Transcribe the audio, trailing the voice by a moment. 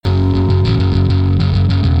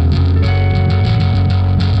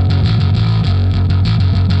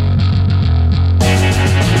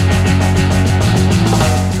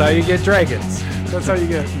you get dragons. That's how you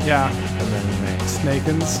get, yeah. And then they...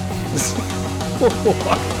 Snakins.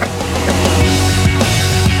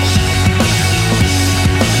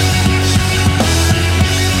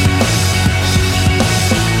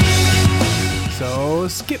 So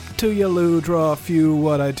skip to your loo, draw a few,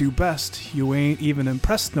 what I do best. You ain't even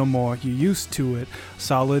impressed no more, you used to it.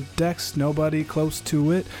 Solid decks, nobody close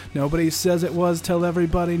to it. Nobody says it was till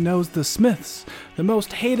everybody knows the Smiths. The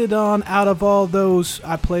most hated on out of all those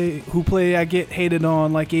I get hated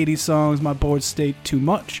on like 80 songs. My boards state too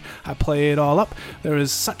much. I play it all up. There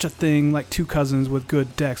is such a thing like two cousins with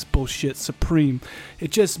good decks. Bullshit supreme.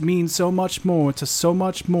 It just means so much more to so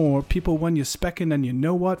much more people when you're specking and you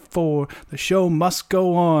know what for. The show must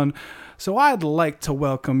go on. So I'd like to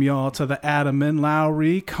welcome y'all to the Adam and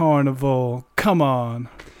Lowry Carnival. Come on.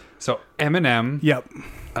 So Eminem. Yep.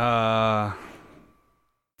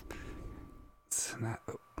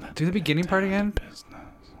 Do the beginning part again.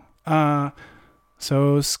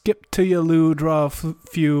 So skip to your loo, draw a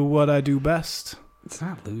few, what I do best. It's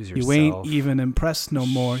not lose yourself. You ain't even impressed no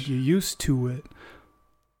more. You used to it.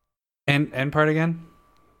 End part again.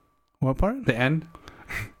 What part? The end.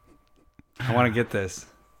 I want to get this.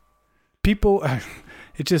 People,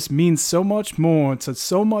 it just means so much more to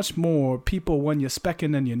so much more people when you're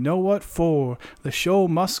specking and you know what for. The show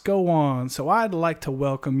must go on. So I'd like to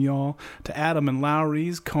welcome y'all to Adam and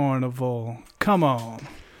Lowry's Carnival. Come on.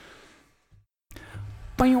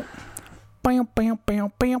 Bam, bam, bam,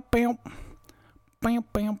 bam, bam, bam. Bam,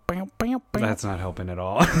 bam, bam, bam, bam. That's not helping at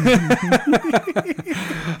all.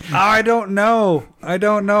 I don't know.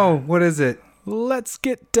 What is it? Let's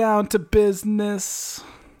get down to business.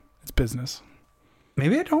 It's business.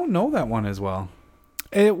 Maybe I don't know that one as well.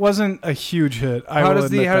 It wasn't a huge hit. How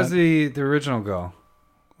does the original go?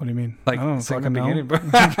 What do you mean? Like I don't sing the fucking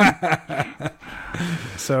beginning.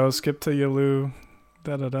 So skip to Yalu.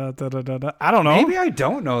 Da da da da da da. I don't know. Maybe I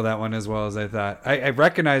don't know that one as well as I thought. I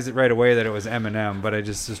recognized it right away that it was Eminem, but I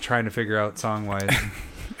just was trying to figure out song wise.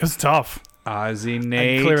 It was tough. Ozzy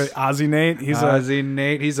Nate. Clearly, Ozzy Nate.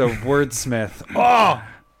 He's a wordsmith. Oh,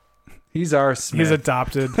 he's our Smith. He's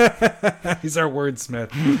adopted. He's our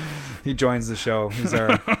wordsmith. He joins the show. He's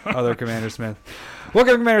our other Commander Smith.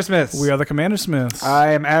 Welcome, Commander Smiths. We are the Commander Smiths.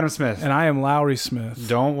 I am Adam Smith. And I am Lowry Smith.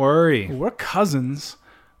 Don't worry. We're cousins.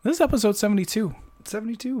 This is episode 72.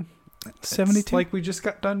 72. 72. It's like we just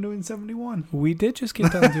got done doing 71. We did just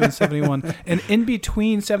get done doing 71. And in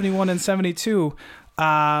between 71 and 72,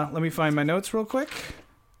 let me find my notes real quick.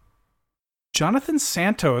 Jonathan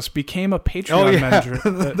Santos became a Patreon manager.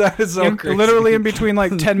 That is so crazy. Literally in between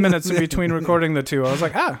like 10 minutes in between recording the two. I was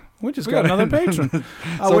like, we just got another patron.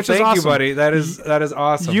 So which thank is awesome. you, buddy. That is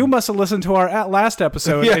awesome. You must have listened to our last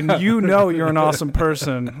episode, and you know you're an awesome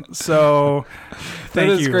person. So thank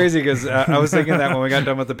you. That is crazy because I was thinking that when we got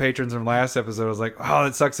done with the patrons from last episode, I was like, oh,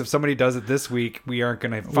 it sucks if somebody does it this week. We aren't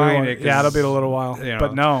going to find it. Yeah, it'll be a little while.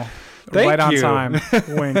 But no. Thank right you. on time.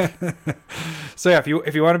 Wink. So yeah,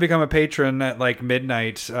 if you want to become a patron at like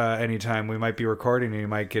midnight anytime, we might be recording and you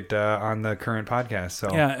might get on the current podcast.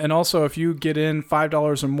 So yeah, and also if you get in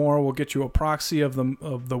 $5 or more, we'll get you a proxy of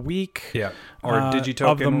the week. Yeah, or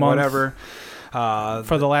Digitoken, of the month, whatever.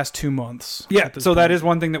 For the last 2 months. Yeah, so that is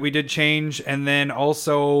one thing that we did change. And then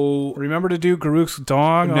also... Remember to do Garuk's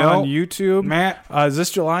Dong on YouTube? Matt. Is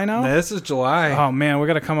this July now? This is July. Oh, man, we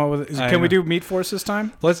got to come up with... Can we do Meat Force this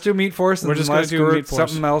time? Let's do Meat Force. We're just going to do Meat Force.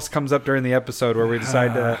 Something else comes up during the episode where we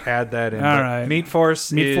decide to add that in. All right. Meat Force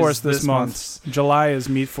this month. July is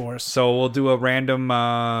Meat Force. So we'll do a random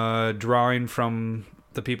drawing from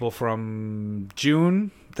the people from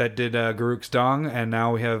June that did Garuk's Dong, and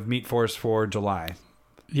now we have Meat Force for July.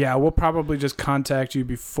 Yeah, we'll probably just contact you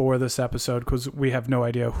before this episode because we have no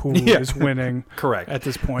idea who is winning. Correct. At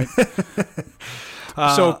this point.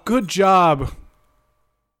 So good job.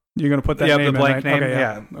 You're going to put that name in, the blank right? name. Okay,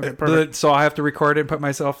 yeah. Okay, perfect. So I have to record it and put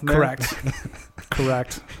myself in there? Correct.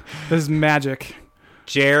 Correct. This is magic.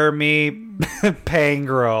 Jeremy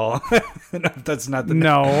Pangrel. No, that's not the name.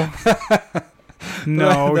 No.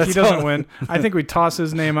 No, he doesn't win. I think we toss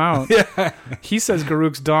his name out. Yeah. He says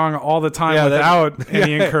Garuk's Dong all the time without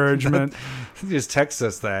any encouragement. He just texts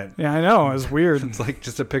us that. Yeah, I know. It's weird. It's like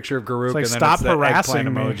just a picture of Garuk like, and then stop it's that harassing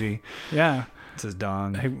eggplant me. emoji. Yeah. It's his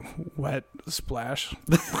dong. A wet splash.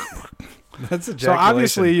 That's ejaculation. So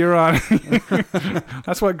obviously you're on...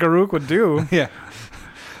 That's what Garuk would do. Yeah.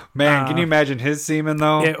 Man, can you imagine his semen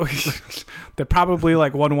though? They're probably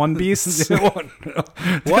like 1-1 beasts. What?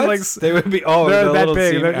 Like, they would be. Oh, they're that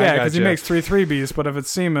big. Semen. Yeah, because he makes 3 beasts. But if it's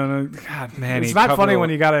semen, God, man, it's not funny when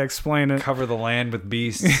you got to explain it. Cover the land with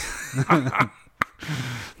beasts.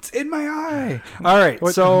 It's in my eye. All right,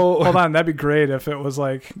 so hold on. That'd be great if it was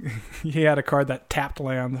like he had a card that tapped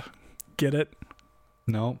land. Get it?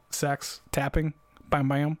 No. Sex tapping. Bam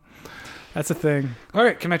bam. That's a thing. All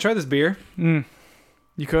right, can I try this beer? You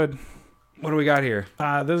could. What do we got here?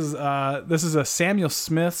 This is a Samuel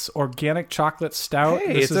Smith's organic chocolate stout.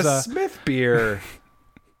 Hey, this it's is a Smith beer.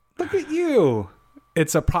 Look at you.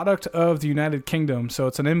 It's a product of the United Kingdom, so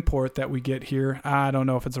it's an import that we get here. I don't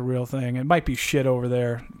know if it's a real thing. It might be shit over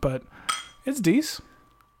there, but it's decent.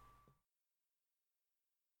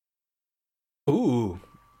 Ooh,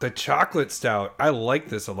 the chocolate stout. I like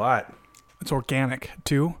this a lot. It's organic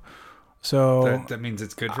too, so that means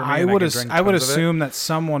it's good for me. I would assume that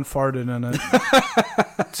someone farted in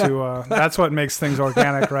it. That's what makes things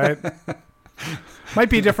organic, right? Might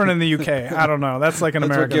be different in the UK. I don't know. That's like an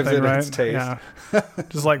That's American what gives thing, it right? its taste. Yeah,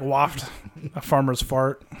 just like waft a farmer's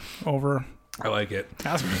fart over. I like it.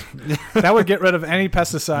 That would get rid of any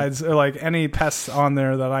pesticides or like any pests on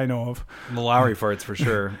there that I know of. The Lowry farts for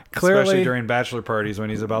sure. Clearly, especially during bachelor parties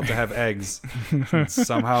when he's about to have eggs.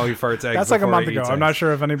 Somehow he farts eggs. That's like a month he ago. eats I'm not eggs.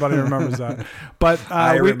 sure if anybody remembers that. But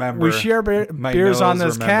I remember. We share beers on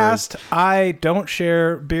this remembers. cast. I don't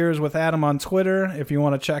share beers with Adam on Twitter. If you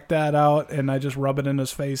want to check that out, and I just rub it in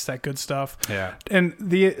his face, that good stuff. Yeah. And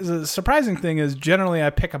the surprising thing is, generally,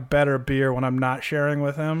 I pick a better beer when I'm not sharing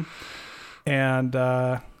with him. And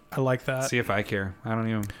I like that. See if I care. I don't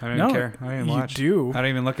even care. I don't even watch. You do. I don't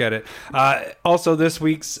even look at it. Also, this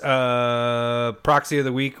week's proxy of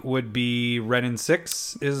the week would be Renin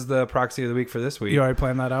 6 is the proxy of the week for this week. You already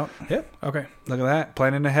planned that out? Yep. Okay. Look at that.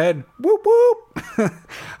 Planning ahead. Whoop, whoop.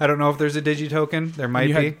 I don't know if there's a Digi-token. There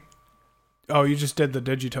might be. Oh, you just did the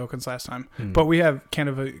Digi-tokens last time. But we have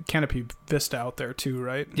Canopy Vista out there too,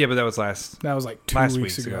 right? Yeah, but that was That was like 2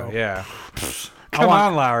 weeks ago. Yeah. Come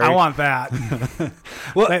on, Lowry. I want that.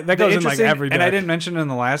 Well, that goes in like every deck. And I didn't mention it in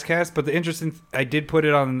the last cast, but the interesting, I did put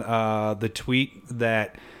it on the tweet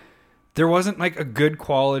that there wasn't like a good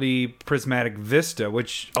quality prismatic Vista,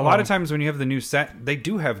 which a lot of times when you have the new set, they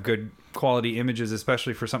do have good quality images,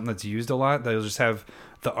 especially for something that's used a lot. They'll just have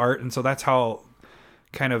the art. And so that's how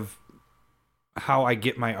I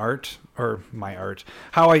get my art,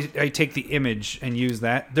 how I take the image and use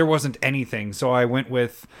that. There wasn't anything. So I went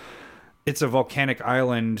with, it's a volcanic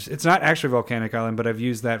island. It's not actually volcanic island, but I've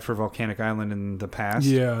used that for volcanic island in the past.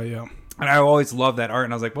 Yeah. And I always loved that art.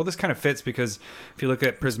 And I was like, well, this kind of fits because if you look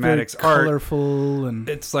at Prismatic's art, colorful, and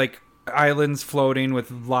it's like islands floating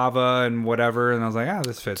with lava and whatever. And I was like,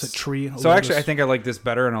 this fits. It's a tree. So actually, I think I like this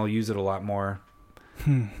better and I'll use it a lot more.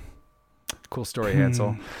 Cool story,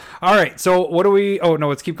 Hansel. All right, so what do we? Oh no,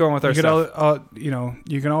 let's keep going with our stuff. You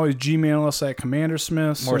can always Gmail us at Commander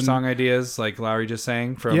Smiths. More song ideas, like Lowry just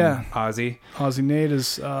sang from Ozzy. Ozzy Nate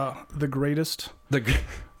is the greatest.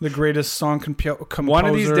 The greatest song composer. One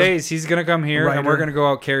of these days, he's gonna come here and we're gonna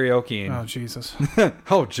go out karaokeing. Oh Jesus!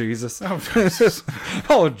 Oh Jesus! Oh Jesus!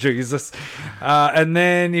 Oh Jesus! And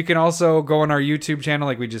then you can also go on our YouTube channel,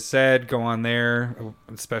 like we just said. Go on there,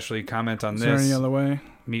 especially comment on this. Is there any other way?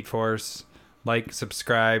 Meat Force. Like,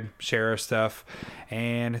 subscribe, share our stuff.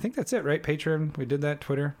 And I think that's it, right? Patreon, we did that.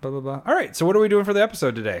 Twitter, blah, blah, blah. All right, so what are we doing for the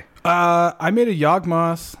episode today? I made a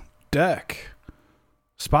Yawgmoth deck.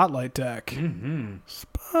 Spotlight deck. Mm-hmm.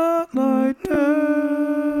 Spotlight deck.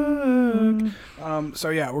 So,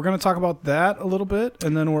 yeah, we're going to talk about that a little bit.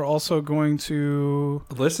 And then we're also going to...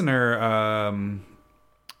 Listener...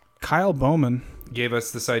 Kyle Bowman gave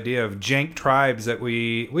us this idea of jank tribes that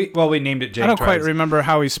we named it jank tribes. I don't quite remember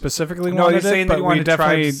how he specifically wanted it. No, he's saying that he wanted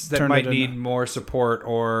definitely tribes that might need more support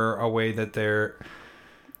or a way that they're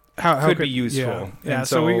could be useful. Yeah,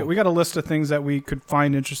 so we got a list of things that we could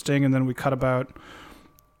find interesting, and then we cut about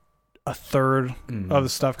a third of the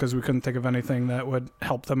stuff because we couldn't think of anything that would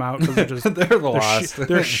help them out because they're just they're lost.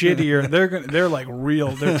 They're shittier. They're like real.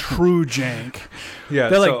 They're true jank. Yeah,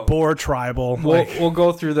 they're like boar tribal. We'll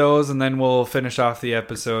go through those and then we'll finish off the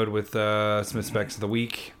episode with Smith Specs of the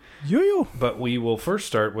week. Yo. But we will first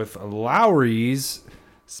start with Lowry's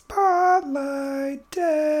Spotlight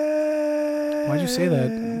Deck. Why'd you say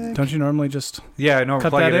that? Don't you normally just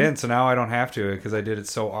plug it in? So now I don't have to because I did it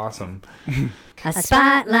so awesome. A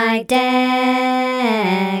Spotlight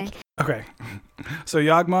Deck. Okay. So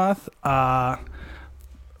Yawgmoth,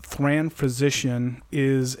 Thran Physician,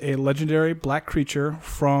 is a legendary black creature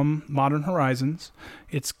from Modern Horizons.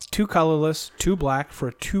 It's 2 colorless, 2 black for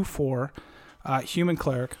a 2/4 human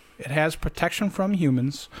cleric. It has protection from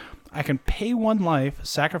humans. I can pay 1 life,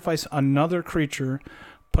 sacrifice another creature,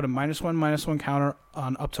 put a -1/-1 counter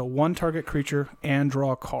on up to 1 target creature, and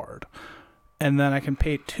draw a card. And then I can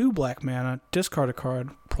pay 2 black mana, discard a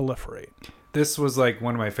card, proliferate. This was like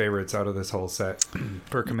one of my favorites out of this whole set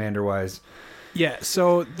for commander wise. Yeah,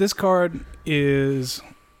 so this card is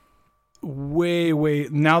way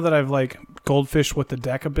now that I've like goldfished with the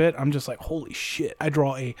deck a bit, I'm just like, holy shit, I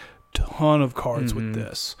draw a ton of cards with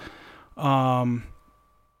this.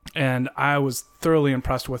 And I was thoroughly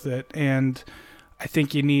impressed with it, and I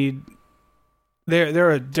think you need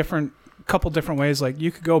there are couple different ways. Like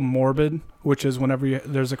you could go morbid, which is whenever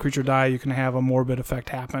there's a creature die, you can have a morbid effect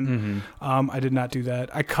happen. I did not do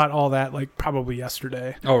that. I cut all that like probably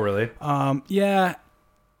yesterday. Oh, really? Yeah.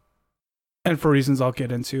 And for reasons I'll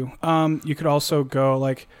get into. You could also go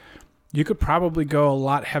like, you could probably go a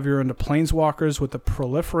lot heavier into Planeswalkers with the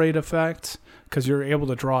proliferate effect, because you're able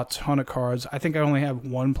to draw a ton of cards. I think I only have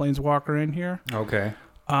one Planeswalker in here. Okay.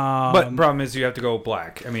 But problem is you have to go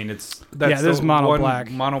black. I mean, there's mono black.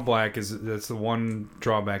 Mono black that's the one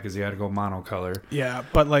drawback is you have to go monocolor. Yeah,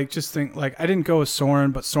 but like just think like I didn't go with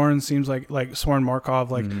Sorin, but Sorin seems like Sorin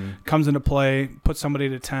Markov comes into play, put somebody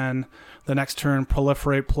to 10, the next turn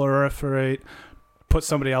proliferate, put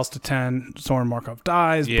somebody else to 10, Sorin Markov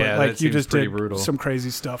dies. Yeah, but like you just did brutal. Some crazy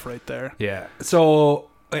stuff right there. Yeah. So.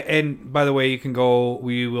 And by the way, you can go,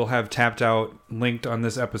 we will have Tapped Out linked on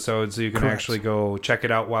this episode, so you can actually go check it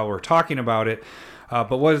out while we're talking about it.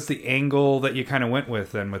 But what is the angle that you kind of went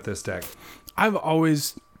with then with this deck? I've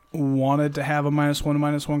always wanted to have a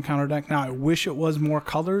 -1/-1 counter deck. Now, I wish it was more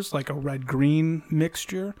colors, like a red-green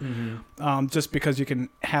mixture, just because you can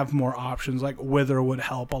have more options. Like Wither would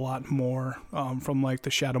help a lot more from like the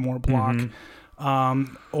Shadowmoor block.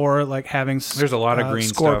 Or like having there's a lot of green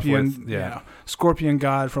Scorpion, stuff with, Scorpion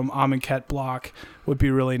God from Amonkhet block would be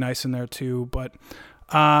really nice in there too. But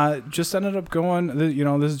just ended up going,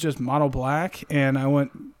 this is just mono black, and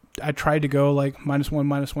I tried to go like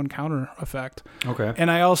 -1/-1 counter effect. Okay. And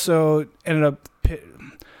I also ended up. This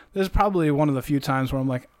is probably one of the few times where I'm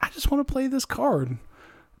like, I just want to play this card,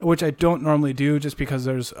 which I don't normally do, just because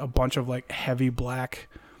there's a bunch of like heavy black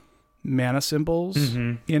mana symbols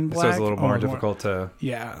in black. So it's a little more difficult to...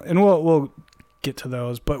 Yeah, and we'll get to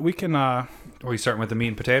those, but we can... Are we starting with the meat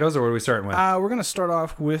and potatoes, or what are we starting with? We're going to start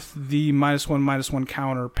off with the -1/-1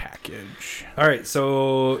 counter package. All right,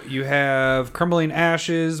 so you have Crumbling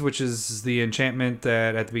Ashes, which is the enchantment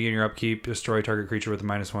that at the beginning of your upkeep, destroy target creature with a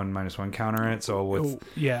 -1/-1 counter in it. So with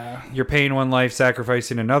you're paying 1 life,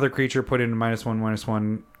 sacrificing another creature, put in a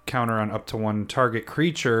 -1/-1 counter on up to 1 target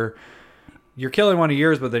creature. You're killing one of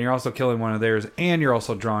yours, but then you're also killing one of theirs, and you're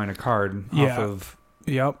also drawing a card off of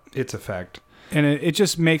its effect. And it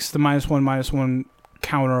just makes the -1/-1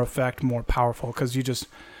 counter effect more powerful, because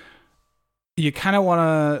you kind of want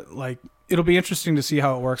to, like, it'll be interesting to see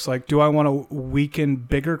how it works. Like, do I want to weaken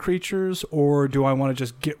bigger creatures, or do I want to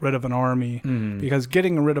just get rid of an army? Because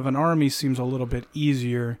getting rid of an army seems a little bit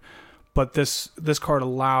easier, but this card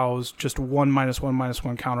allows just 1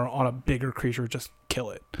 -1/-1 counter on a bigger creature, just kill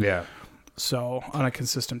it. Yeah. So on a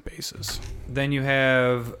consistent basis. Then you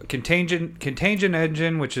have Contagion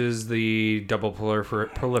Engine, which is the double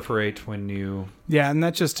proliferate when you... Yeah, and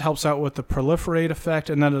that just helps out with the proliferate effect,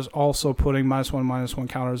 and that is also putting -1/-1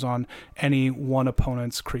 counters on any one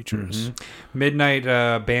opponent's creatures. Midnight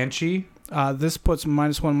Banshee. This puts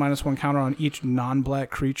 -1/-1 counter on each non-black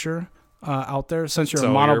creature out there. Since you're a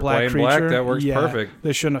mono black creature, black, that works perfect.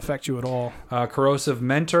 This shouldn't affect you at all. Corrosive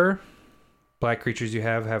Mentor. Black creatures you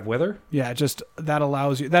have Wither. Yeah, just that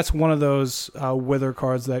allows you. That's one of those Wither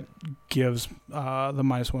cards that gives the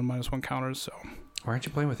 -1/-1 counters. So why aren't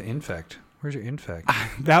you playing with Infect? Where's your Infect?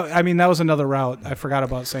 That was another route. I forgot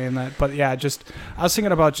about saying that. But yeah, I was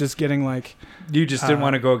thinking about just getting like... You just didn't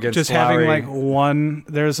want to go against just Flowery. having like one...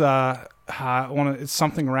 There's it's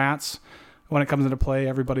something rats. When it comes into play,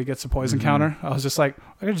 everybody gets a poison counter. I was just like,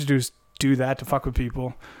 I could just do that to fuck with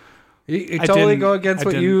people. You totally go against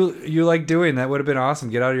what you like doing. That would have been awesome.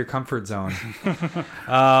 Get out of your comfort zone.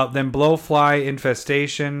 Then Blowfly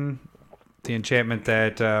Infestation, the enchantment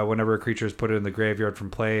that whenever a creature is put in the graveyard from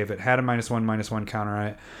play, if it had a -1/-1 counter on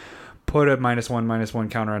it, put a -1/-1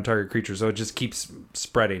 counter on target creature. So it just keeps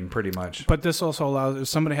spreading pretty much. But this also allows, if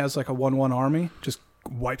somebody has like a 1/1 army, just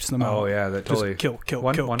wipes them out. Oh yeah, that totally. Just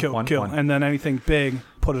kill. And then anything big,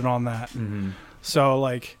 put it on that. So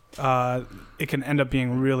like... it can end up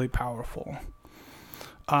being really powerful.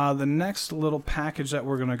 The next little package that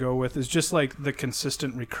we're going to go with is just like the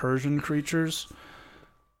consistent recursion creatures.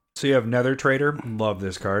 So you have Nether Trader. Love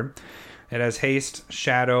this card. It has haste,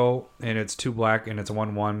 shadow, and it's 2 black, and it's a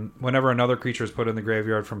 1/1. Whenever another creature is put in the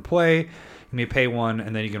graveyard from play, you may pay 1,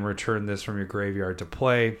 and then you can return this from your graveyard to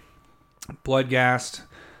play. Bloodghast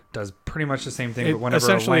does pretty much the same thing, but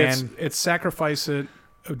whenever a land... It's sacrifice it,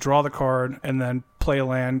 draw the card, and then play a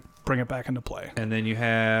land, bring it back into play. And then you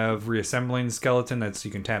have Reassembling Skeleton. That's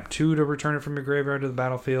you can tap 2 to return it from your graveyard to the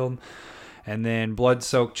battlefield. And then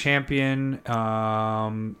Blood-Soaked Champion.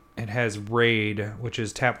 It has Raid, which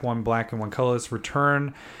is tap 1 black and 1 colorless.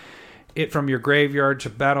 Return it from your graveyard to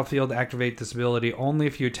battlefield. Activate this ability only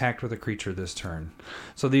if you attacked with a creature this turn.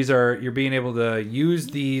 So you're being able to use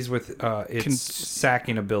these with its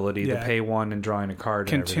sacking ability to pay 1 and drawing a card.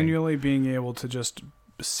 Continually being able to just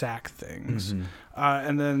sack things. Mm-hmm.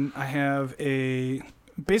 And then I have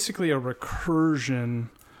basically a recursion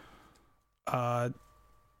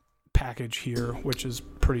package here, which is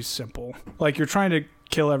pretty simple. Like, you're trying to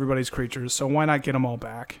kill everybody's creatures, so why not get them all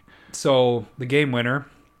back? So the game winner,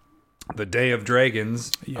 the Day of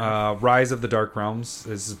Dragons, Rise of the Dark Realms.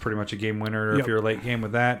 This is pretty much a game winner. If you're a late game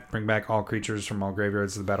with that, bring back all creatures from all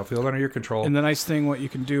graveyards to the battlefield under your control. And the nice thing, what you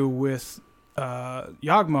can do with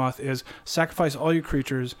Yawgmoth is sacrifice all your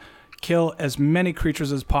creatures, kill as many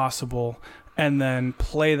creatures as possible, and then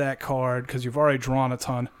play that card because you've already drawn a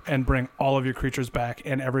ton and bring all of your creatures back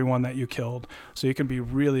and everyone that you killed. So you can be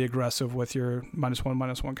really aggressive with your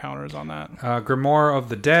 -1/-1 counters on that. Grimoire of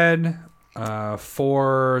the Dead.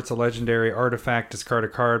 4, it's a legendary artifact. Discard a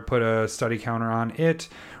card, put a study counter on it.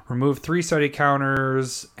 Remove 3 study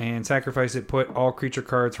counters and sacrifice it. Put all creature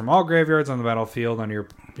cards from all graveyards on the battlefield under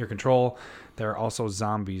your control. There are also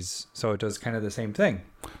zombies, so it does kind of the same thing.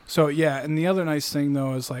 So yeah, and the other nice thing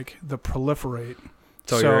though is like the proliferate.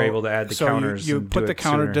 So you're able to add the counters. You and put do the it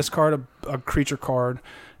counter, sooner. discard a creature card,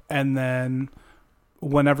 and then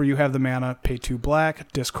whenever you have the mana, pay 2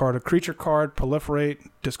 black, discard a creature card, proliferate,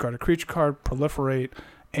 discard a creature card, proliferate,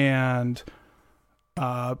 and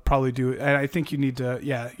probably do. And I think you need to,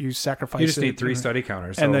 you sacrifice. You just it need 3 study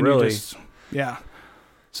counters. So and then really, you just,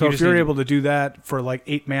 So if you're able to do that for like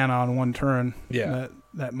 8 mana on 1 turn,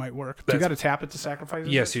 that might work. Do you got to tap it to sacrifice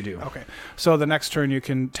it? Yes, you do. Okay. So the next turn you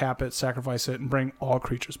can tap it, sacrifice it, and bring all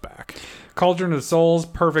creatures back. Cauldron of Souls,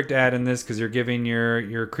 perfect add in this because you're giving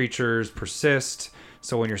your creatures persist.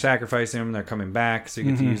 So when you're sacrificing them, they're coming back, so you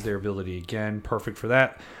get to use their ability again. Perfect for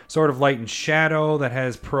that. Sword of Light and Shadow, that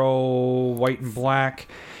has pro white and black.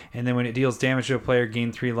 And then when it deals damage to a player,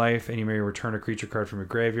 gain 3 life, and you may return a creature card from your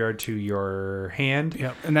graveyard to your hand.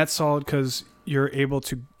 Yep, and that's solid because you're able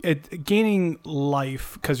to... gaining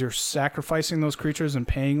life, because you're sacrificing those creatures and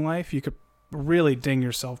paying life, you could really ding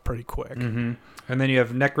yourself pretty quick. Mm-hmm. And then you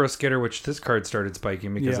have Necroskitter, which this card started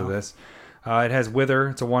spiking because of this. It has Wither.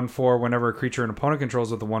 It's a 1/4. Whenever a creature an opponent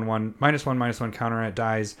controls with a 1/1, -1/-1 counter and it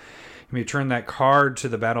dies, you may turn that card to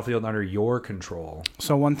the battlefield under your control.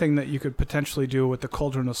 So one thing that you could potentially do with the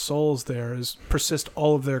Cauldron of Souls there is persist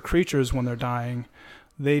all of their creatures when they're dying.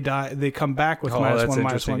 They die. They come back with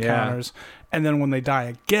 -1/-1 counters, and then when they die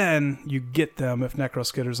again, you get them if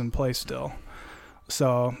Necroskitter's in play still.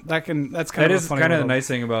 So that's kind of the nice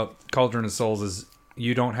thing about Cauldron of Souls is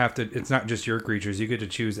you don't have to. It's not just your creatures. You get to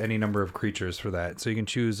choose any number of creatures for that. So you can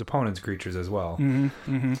choose opponents' creatures as well.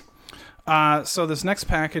 So this next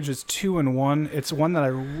package is 2-in-1. It's one that I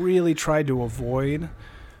really tried to avoid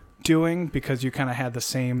doing because you kind of had the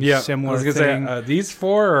same similar thing. Say, these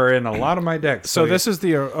 4 are in a lot of my decks. So this is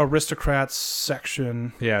the Aristocrats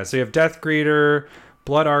section. Yeah, so you have Death Greeter,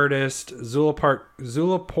 Blood Artist,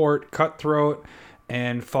 Zulaport Cutthroat,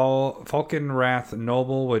 and Falcon Wrath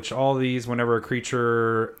Noble, which all these, whenever a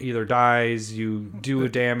creature either dies, you do a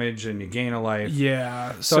damage and you gain a life.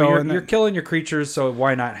 Yeah. So you're killing your creatures, so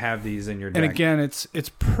why not have these in your deck? And again, it's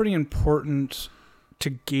pretty important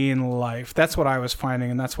to gain life. That's what I was finding,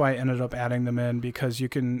 and that's why I ended up adding them in, because you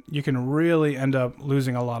can really end up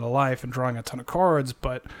losing a lot of life and drawing a ton of cards,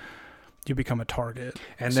 but you become a target.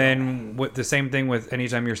 And then with the same thing with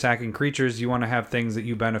anytime you're sacking creatures, you want to have things that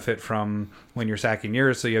you benefit from when you're sacking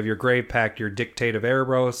yours. So you have your Grave Pact, your Dictate of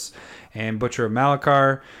Erebos, and Butcher of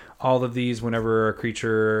Malakar. All of these, whenever a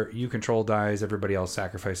creature you control dies, everybody else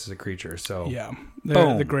sacrifices a creature. So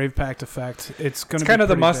the Grave Pact effect. It's kind of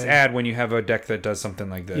the must add when you have a deck that does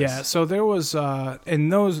something like this. Yeah. So there was,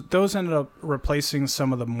 and those ended up replacing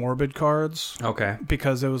some of the Morbid cards. Okay.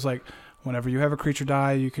 Because it was like, whenever you have a creature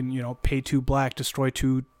die, you can, pay 2 black, destroy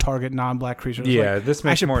 2 target non-black creatures. Yeah, this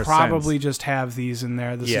makes more sense. I should probably just have these in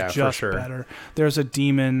there. This is just better. There's a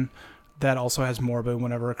demon that also has Morbid.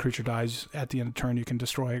 Whenever a creature dies at the end of turn, you can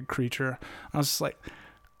destroy a creature. I was just like,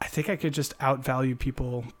 I think I could just outvalue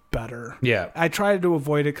people better. Yeah. I tried to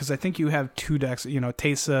avoid it because I think you have 2 decks,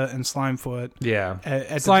 Teysa and Slimefoot. Yeah. At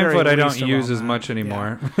the Slimefoot very I don't least use around as that. much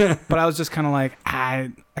anymore. Yeah. But I was just kind of like,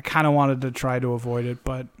 I kind of wanted to try to avoid it,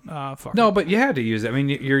 but fuck No, it. but you had to use it. I mean,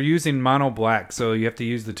 you're using mono black, so you have to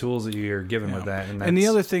use the tools that you're given with that. And the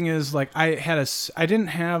other thing is, like, I didn't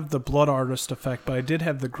have the Blood Artist effect, but I did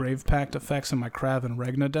have the Grave Pact effects in my Krav and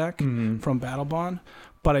Regna deck from Battle Bond.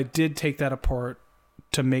 But I did take that apart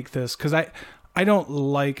to make this, because I don't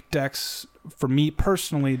like decks, for me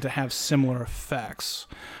personally, to have similar effects.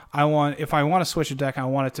 If I want to switch a deck, I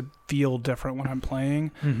want it to feel different when I'm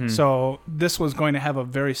playing. So this was going to have a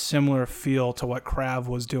very similar feel to what Krav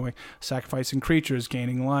was doing, sacrificing creatures,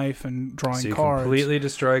 gaining life, and drawing so you cards. completely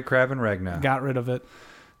destroyed Krav and Regna. Got rid of it.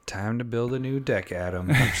 Time to build a new deck, Adam.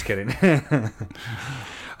 I'm just kidding.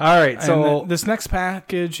 All right, so this next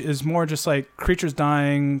package is more just like creatures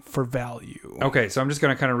dying for value. okay, so I'm just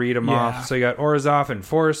gonna kind of read them Yeah. off. So you got Orzhov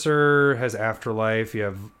Enforcer, has Afterlife. You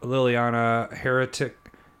have Liliana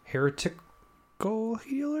Heretical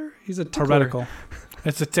Healer. He's a tickler. Heretical.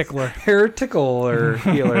 It's a tickler. Heretical or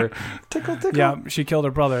healer. Tickle. Yeah, she killed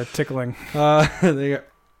her brother, tickling. They got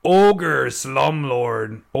Ogre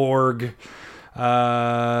Slumlord Org,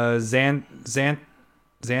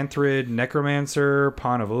 Xanthrid Necromancer,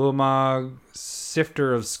 Pawn of Ulamog,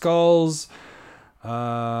 Sifter of Skulls.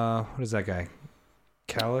 What is that guy?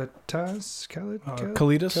 Kalitas? Kalitas?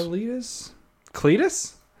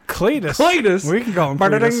 Cletus? Cletus. We can call him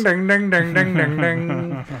Cletus. Ding ding ding ding ding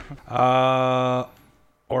ding.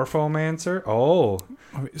 Orphomancer. Oh,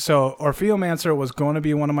 So Orpheomancer was going to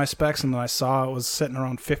be one of my specs, and then I saw it was sitting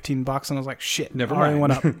around $15, and I was like, "Shit, never already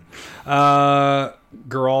mind. went up."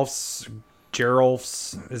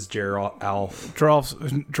 Geralf's is Geralf.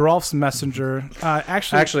 Geralf's Messenger.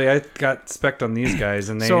 Actually, I got spec'd on these guys,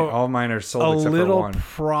 and So, all mine are a sold except for little one.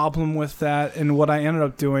 problem with that, and what I ended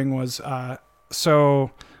up doing was,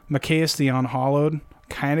 so Machias the Unhallowed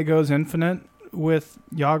kind of goes infinite with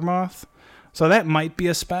Yawgmoth, so that might be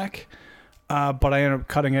a spec. But I ended up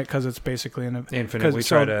cutting it because it's basically an Infinite. We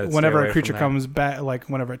try to whenever stay away a creature from that. comes back, like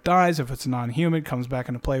whenever it dies, if it's a non-human, comes back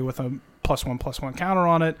into play with a +1/+1 counter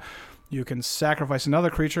on it. You can sacrifice another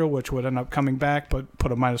creature, which would end up coming back, but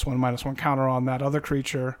put a -1/-1 counter on that other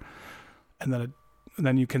creature, and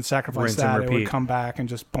then you can sacrifice Rinse and that. It would repeat. come back and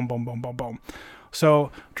just boom, boom, boom, boom, boom.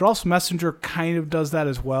 So Geralf's Messenger kind of does that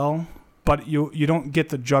as well, but you don't get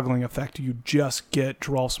the juggling effect. You just get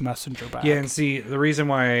Geralf's Messenger back. Yeah, and see the reason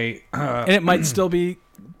why. And it might still be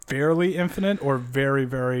fairly infinite or very,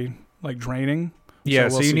 very like draining. Yeah,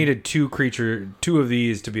 we'll so you see. needed two of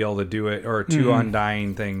these to be able to do it, or 2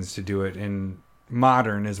 undying things to do it. In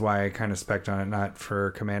Modern is why I kind of spec'd on it, not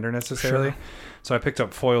for Commander necessarily. Sure. So I picked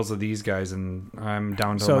up foils of these guys, and I'm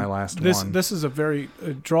down to my last one. This is a very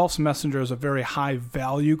Geralf's Messenger is a very high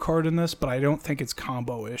value card in this, but I don't think it's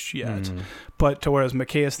combo-ish yet. But to whereas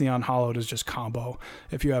Machias the Unhallowed is just combo.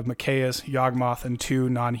 If you have Machias, Yawgmoth, and 2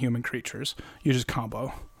 non-human creatures, you just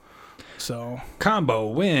combo. So Combo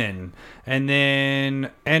win. And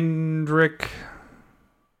then Endrick.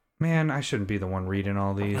 Man, I shouldn't be the one reading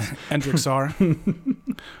all these. Endrixar.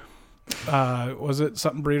 Was it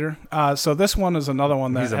something breeder? So this one is another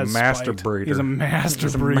one that He's a has master spiked. breeder. He's a master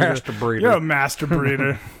He's a breeder. master breeder. You're a master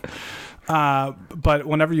breeder. But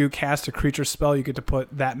whenever you cast a creature spell, you get to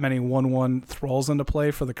put that many 1/1 thralls into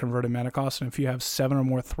play for the converted mana cost. And if you have 7 or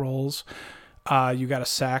more thralls, you got to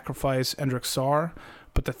sacrifice Endrixar.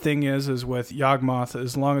 But the thing is with Yawgmoth,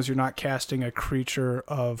 as long as you're not casting a creature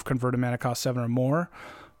of converted mana cost 7 or more,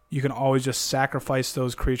 you can always just sacrifice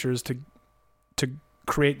those creatures to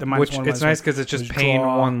create the Which -1/-1. it's nice because it's just paying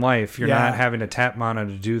draw. 1 life. You're Yeah. not having to tap mana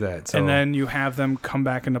to do that. So. And then you have them come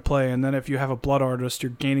back into play. And then if you have a Blood Artist,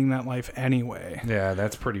 you're gaining that life anyway. Yeah,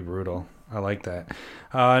 that's pretty brutal. I like that.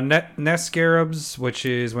 Nest Scarabs, which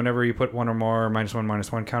is whenever you put 1 or more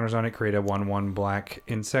 -1/-1 counters on it, create a 1/1 black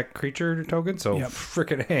insect creature token. So Yep.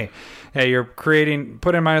 frickin' hey, you're creating,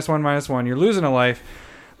 put in -1/-1, you're losing a life,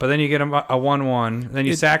 but then you get a 1/1, then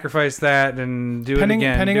you sacrifice that and do it again.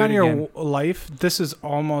 Depending do it on your again. life, this is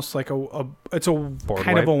almost like it's a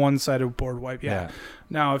kind wipe? of a one-sided board wipe. Yeah.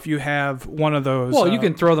 Now, if you have one of those, Well, you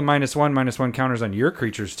can throw the -1/-1 counters on your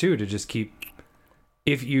creatures too to just keep.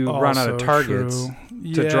 If you run out of also targets true.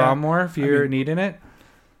 to Yeah, draw more, if you're mean, needing it.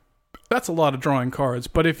 that's a lot of drawing cards.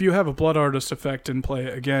 But if you have a Blood Artist effect in play,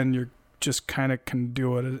 again, you're just kind of can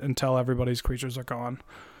do it until everybody's creatures are gone.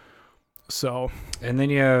 So And then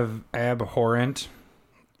you have Abhorrent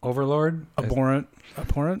Overlord. abhorrent.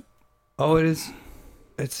 Oh, it is.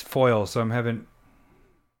 It's foil, so I'm having.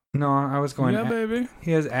 No, I was going. Yeah, baby.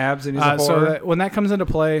 He has abs and he's a So horror. when that comes into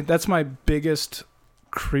play, that's my biggest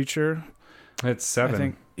creature. It's 7. I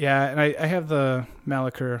think. Yeah, and I have the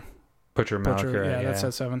Malakir. Butcher. Yeah, that's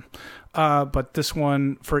at 7. But this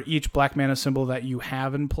one, for each black mana symbol that you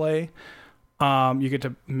have in play, you get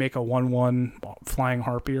to make a 1/1 flying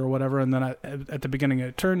harpy or whatever, and then at the beginning of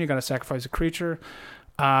the turn, you got to sacrifice a creature.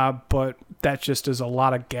 But that just is a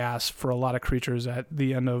lot of gas for a lot of creatures at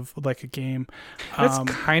the end of like a game. That's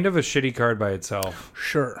kind of a shitty card by itself.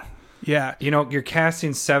 Sure. Yeah. You know, you're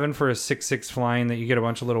casting 7 for a 6/6 flying that you get a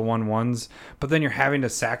bunch of little 1/1s, but then you're having to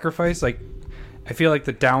sacrifice. Like, I feel like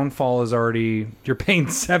the downfall is already, you're paying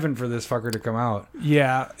 7 for this fucker to come out.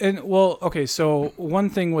 Yeah. And well, okay, so one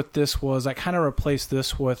thing with this was I kind of replaced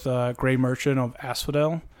this with Grey Merchant of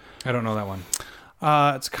Asphodel. I don't know that one.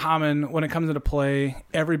 It's common when it comes into play.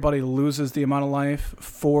 Everybody loses the amount of life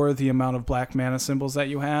for the amount of black mana symbols that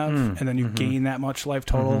you have, and then you gain that much life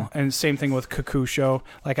total. And same thing with Kakusho.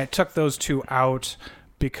 Like, I took those 2 out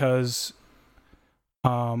because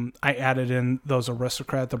I added in those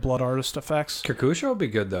Aristocrat, the Blood Artist effects. Kakusho would be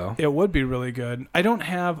good, though. It would be really good. I don't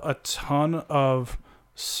have a ton of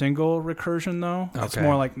single recursion, though. It's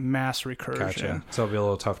more like mass recursion. Gotcha. So it'll be a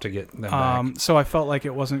little tough to get them back. So I felt like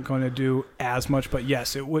it wasn't going to do as much, but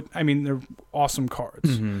yes, it would. I mean, they're awesome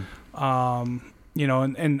cards. You know,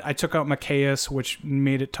 and I took out Machias, which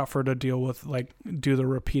made it tougher to deal with, like, do the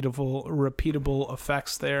repeatable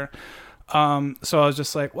effects there. So I was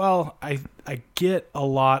just like, well, I get a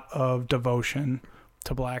lot of devotion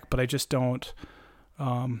to black, but I just don't.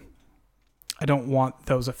 I don't want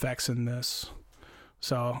those effects in this.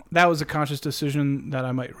 So that was a conscious decision that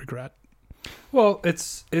I might regret. Well,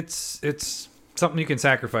 it's something you can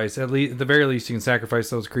sacrifice. At the very least, you can sacrifice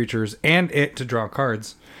those creatures and it to draw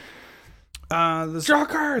cards. Draw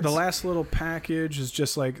cards. The last little package is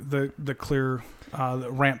just like the clear the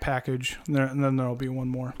ramp package, and then there'll be one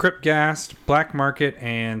more. Cryptghast, Black Market,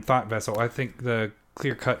 and Thought Vessel. I think the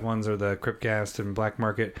clear cut ones are the Cryptghast and Black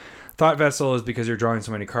Market. Thought Vessel is because you're drawing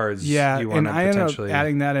so many cards. Yeah, you want and to I ended up potentially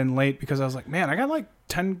adding that in late because I was like, man, I got like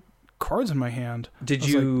 10 cards in my hand. Did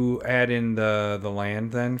you add in the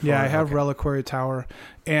land then? Yeah, I have Reliquary Tower.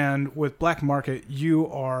 And with Black Market, you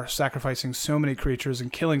are sacrificing so many creatures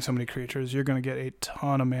and killing so many creatures, you're going to get a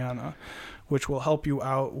ton of mana, which will help you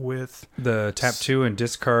out with the tap 2 and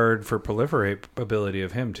discard for proliferate ability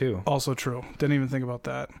of him too. Also true. Didn't even think about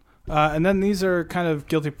that. And then these are kind of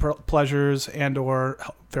guilty pleasures and or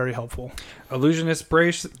very helpful. Illusionist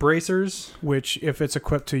Bracers. Which, if it's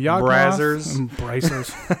equipped to Yawgmoth...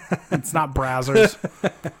 Bracers. It's not Brazzers.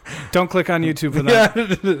 Don't click on YouTube for that.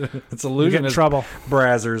 Yeah. It's Illusionist. You get in trouble.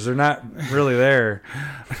 Brazzers. They're not really there.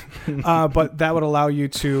 But that would allow you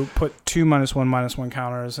to put 2 -1/-1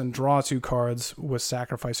 counters and draw 2 cards with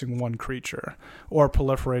sacrificing 1 creature or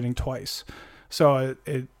proliferating twice. So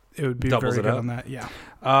it would be doubles very good up on that. Yeah.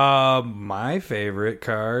 My favorite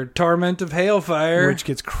card, Torment of Hailfire, which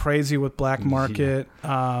gets crazy with Black Market.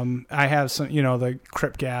 I have some, the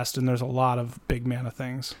Cryptghast, and there's a lot of big mana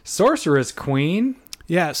things. Sorceress Queen.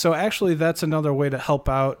 Yeah, so actually that's another way to help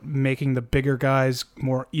out making the bigger guys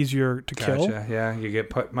more easier to kill. Yeah, you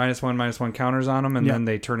get put -1/-1 counters on them, and then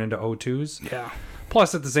they turn into O2s. Yeah.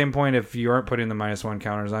 Plus, at the same point, if you aren't putting the -1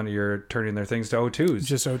 counters on it, you're turning their things to O2s.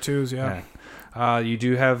 Just O2s, yeah. You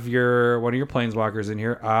do have one of your planeswalkers in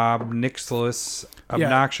here, Obnoxious.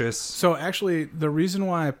 Yeah. So actually, the reason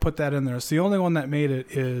why I put that in there is the only one that made it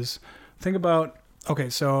is, think about, okay,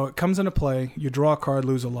 so it comes into play, you draw a card,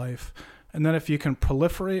 lose a life, and then if you can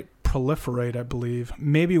proliferate, I believe,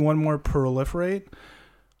 maybe one more proliferate.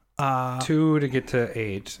 2 to get to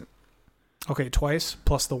 8. Okay, twice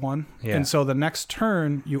plus the 1. Yeah. And so the next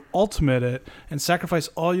turn, you ultimate it and sacrifice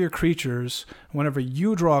all your creatures. Whenever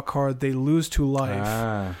you draw a card, they lose 2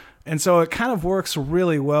 life. And so it kind of works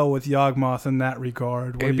really well with Yawgmoth in that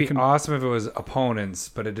regard. It'd be awesome if it was opponents,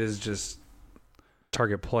 but it is just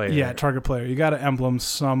target player. Yeah, target player. You got to emblem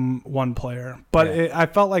one player. But I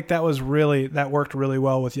felt like that worked really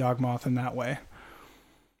well with Yawgmoth in that way.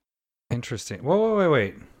 Interesting. Whoa,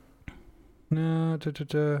 wait. No,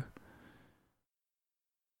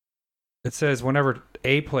 It says whenever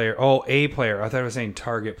a player. I thought it was saying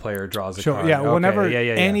target player draws a card. Yeah, whenever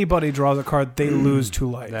anybody draws a card, they lose 2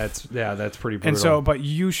 life. That's pretty brutal. And so, but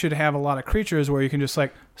you should have a lot of creatures where you can just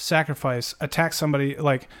like sacrifice, attack somebody,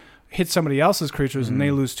 like hit somebody else's creatures, and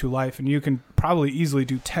they lose 2 life, and you can probably easily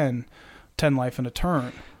do 10 life in a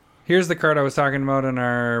turn. Here's the card I was talking about in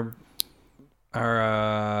our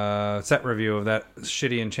set review of that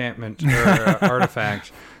shitty enchantment or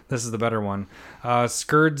artifact. This is the better one.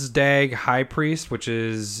 Skurd's Dag High Priest, which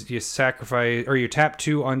is you sacrifice or you tap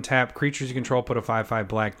 2 untapped creatures you control, put a 5/5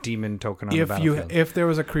 black demon token on the battlefield. If there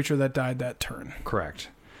was a creature that died that turn. Correct.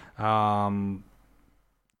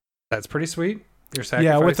 That's pretty sweet. You're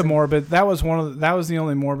Yeah, with the sacrificing. morbid. That was the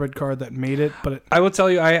only morbid card that made it, but it, I will tell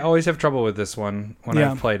you, I always have trouble with this one when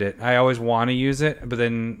Yeah. I've played it. I always want to use it, but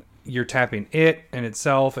then you're tapping it and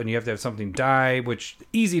itself, and you have to have something die, which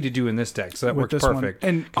easy to do in this deck. So that with works this perfect. one.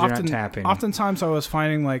 And 'cause you're not tapping. oftentimes I was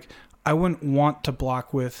finding like I wouldn't want to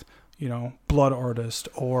block with, Blood Artist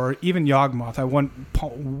or even Yawgmoth. I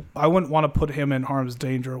wouldn't want to put him in harm's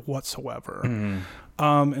danger whatsoever.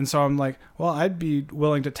 And so I'm like, well, I'd be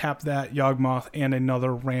willing to tap that Yawgmoth and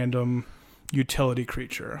another random utility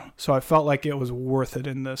creature. So I felt like it was worth it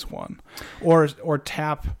in this one, or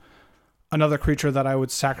tap another creature that I would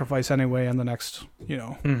sacrifice anyway in the next,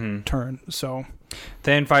 turn. So,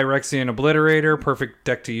 Then Phyrexian Obliterator, perfect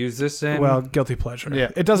deck to use this in. well, guilty pleasure. Yeah.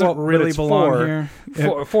 It doesn't Well, but really it's belong 4.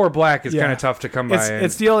 here. Four black is Yeah. kind of tough to come by.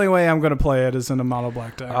 It's the only way I'm going to play it is in a mono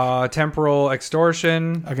black deck. Temporal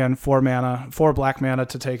Extortion. Again, 4 mana, 4 black mana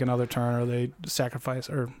to take another turn, or they sacrifice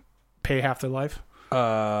or pay half their life.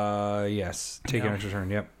 Yes. Take Yeah. an extra turn.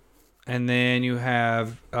 Yep. And then you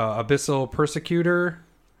have Abyssal Persecutor.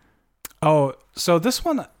 Oh, so this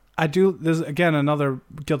one this is again another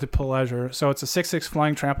guilty pleasure. So it's a 6/6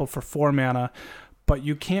 flying trample for 4 mana, but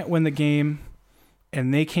you can't win the game,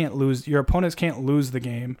 and they can't lose. Your opponents can't lose the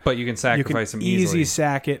game. But you can sacrifice You them can easily. easy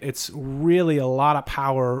sack it. It's really a lot of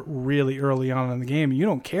power really early on in the game. You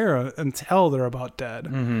don't care until they're about dead.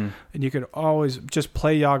 Mm-hmm. And you could always just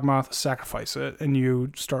play Yawgmoth, sacrifice it, and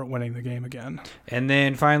you start winning the game again. And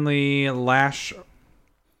then finally, Lash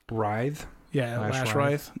Writhe. Yeah, Lash Lash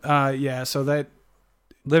Writhe. So that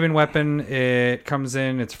Living weapon. It comes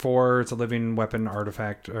in. It's 4. It's a living weapon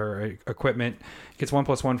artifact or equipment. It gets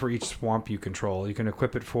 1+1 for each swamp you control. You can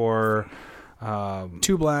equip it for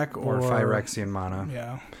 2 black or Phyrexian mana.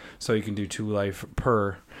 Yeah. So you can do 2 life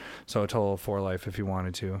per. So a total of 4 life if you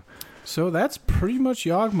wanted to. So that's pretty much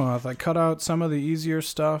Yawgmoth. I cut out some of the easier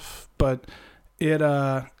stuff, but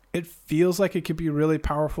it feels like it could be really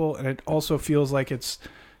powerful, and it also feels like it's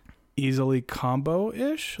easily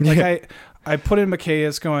combo-ish. Like I put in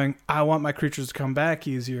Mikaeus going, I want my creatures to come back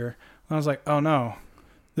easier. And I was like, oh no,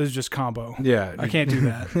 this is just combo. Yeah. I can't do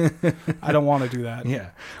that. I don't want to do that. Yeah.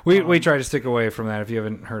 We try to stick away from that if you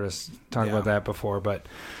haven't heard us talk Yeah. about that before, but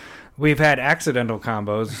we've had accidental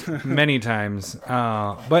combos many times.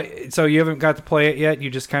 But so you haven't got to play it yet? You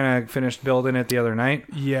just kind of finished building it the other night?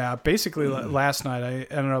 Yeah, basically last night I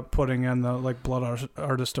ended up putting in the Blood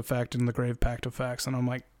Artist effect and the Grave Pact effects, and I'm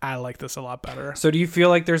like, I like this a lot better. So do you feel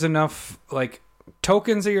like there's enough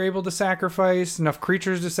tokens that you're able to sacrifice, enough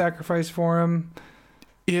creatures to sacrifice for them?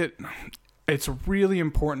 It's really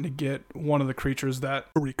important to get one of the creatures that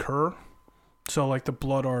recur. So like the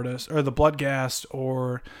Blood Artist or the Bloodghast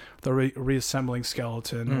or the reassembling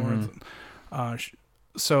skeleton or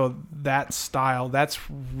so that style, that's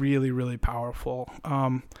really, really powerful.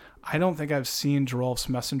 I don't think I've seen Geralf's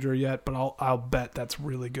Messenger yet, but I'll bet that's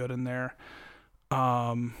really good in there.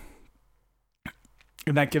 And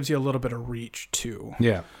that gives you a little bit of reach too.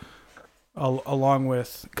 Yeah. Along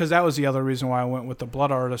with, because that was the other reason why I went with the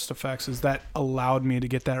Blood Artist effects, is that allowed me to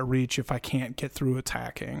get that reach if I can't get through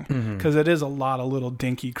attacking, because it is a lot of little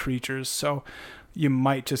dinky creatures, so you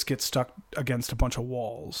might just get stuck against a bunch of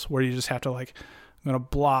walls where you just have to I'm gonna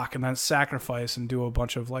block and then sacrifice and do a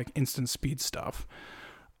bunch of instant speed stuff.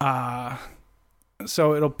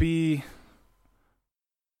 So it'll be,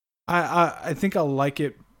 I think I'll like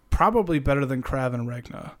it probably better than Kraven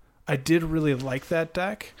Regna. I did really like that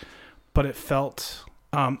deck, but it felt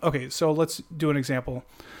okay. So let's do an example.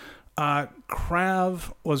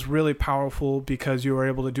 Krav was really powerful because you were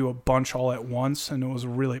able to do a bunch all at once, and it was a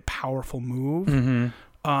really powerful move.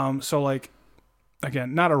 So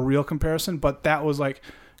again, not a real comparison, but that was like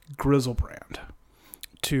Grizzlebrand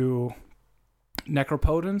to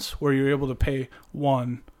Necropotence, where you're able to pay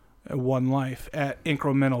one life at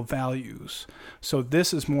incremental values. So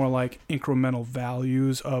this is more like incremental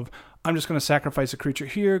values of, I'm just going to sacrifice a creature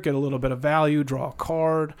here, get a little bit of value, draw a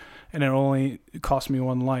card, and it only costs me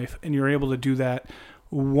 1 life. And you're able to do that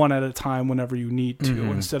one at a time whenever you need to,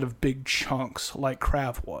 instead of big chunks like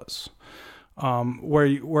Krav was.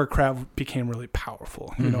 Where Krav became really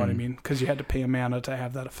powerful. You know what I mean? Because you had to pay a mana to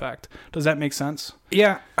have that effect. Does that make sense?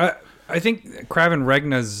 Yeah. I think Kraven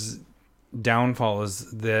Regna's downfall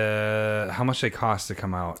is how much they cost to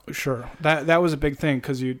come out. Sure. That was a big thing,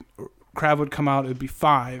 because Krav would come out, it'd be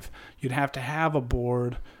 5. You'd have to have a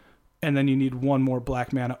board, and then you need 1 more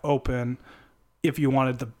black mana open if you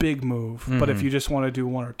wanted the big move. But if you just want to do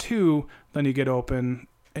 1 or 2, then you get open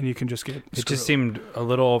and you can just get It just seemed a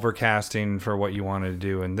little overcasting for what you wanted to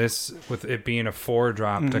do, and this, with it being a 4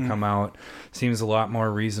 drop to come out, seems a lot more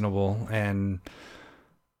reasonable. And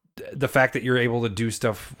the fact that you're able to do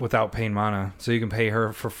stuff without paying mana, so you can pay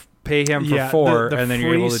him for 4, the and then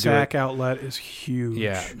you're able to do sack it. outlet is huge.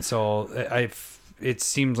 Yeah, so it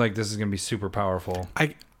seems like this is going to be super powerful.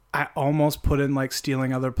 I almost put in like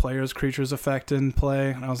stealing other players' creatures effect in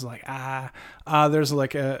play, and I was like, there's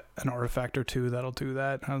like an artifact or two that'll do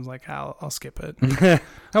that. I was like, I'll skip it. That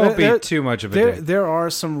won't be too much of a dick. There are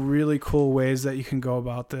some really cool ways that you can go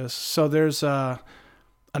about this. So there's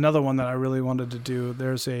another one that I really wanted to do.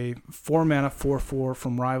 There's a 4-mana 4/4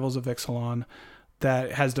 from Rivals of Ixalan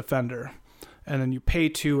that has Defender, and then you pay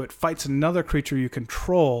 2. It fights another creature you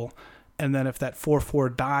control. And then if that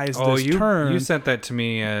 4/4 dies this turn... you sent that to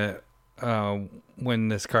me when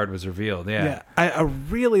this card was revealed. Yeah. I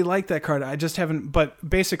really like that card. I just haven't... But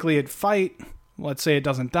basically it'd fight... Let's say it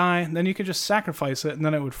doesn't die. Then you could just sacrifice it, and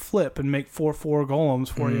then it would flip and make 4/4 golems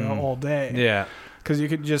for you all day. Yeah. Because you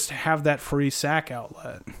could just have that free sack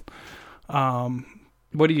outlet.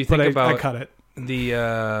 What do you think about... I cut it.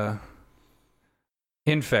 The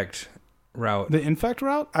Infect route? The Infect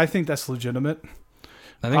route? I think that's legitimate.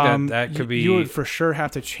 I think that could be... You would for sure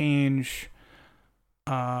have to change...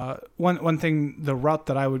 One thing, the route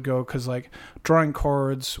that I would go, because like drawing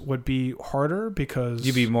cards would be harder because...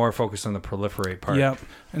 You'd be more focused on the proliferate part. Yep.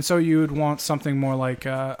 And so you would want something more like...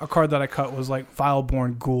 a card that I cut was like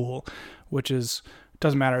Vileborn Ghoul, which is...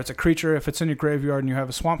 Doesn't matter. It's a creature. If it's in your graveyard and you have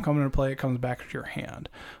a swamp coming into play, it comes back to your hand.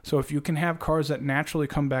 So if you can have cards that naturally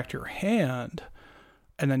come back to your hand,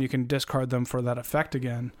 and then you can discard them for that effect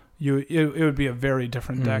again... It would be a very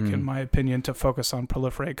different deck, in my opinion, to focus on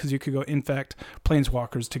Proliferate, because you could go Infect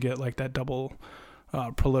Planeswalkers to get like that double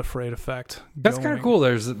Proliferate effect. That's kind of cool.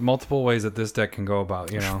 There's multiple ways that this deck can go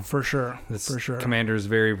about, For sure. Commander is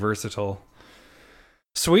very versatile.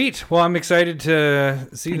 Sweet. Well, I'm excited to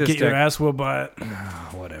see this deck. Get your ass whooped by it.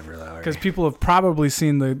 Whatever, Lowry. Because people have probably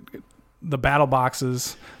seen the battle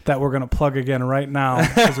boxes that we're going to plug again right now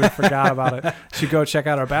because we forgot about it. So go check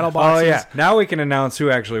out our battle boxes. Oh, yeah. Now we can announce who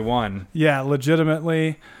actually won. Yeah,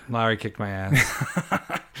 legitimately. Lowry kicked my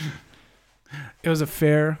ass. It was a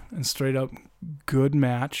fair and straight up good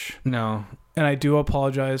match. No. And I do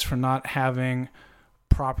apologize for not having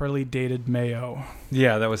properly dated mayo.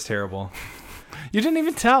 Yeah, that was terrible. You didn't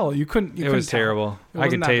even tell. You couldn't. It was terrible. I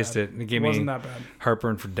could taste it. It gave me that bad.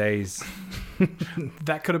 Heartburn for days.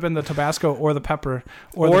 That could have been the Tabasco or the pepper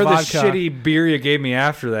or the vodka. shitty beer you gave me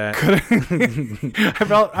after that.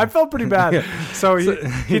 I felt pretty bad. So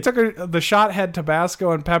he took the shot had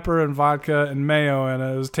Tabasco and pepper and vodka and mayo, and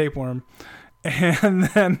it was tapeworm. And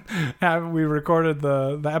then we recorded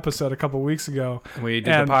the episode a couple weeks ago. We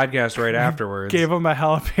did the podcast right afterwards. Gave him a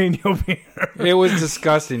jalapeno beer. It was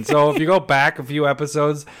disgusting. So if you go back a few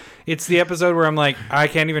episodes, it's the episode where I'm like, I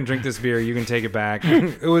can't even drink this beer. You can take it back.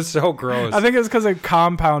 It was so gross. I think it's because it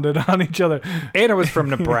compounded on each other. And it was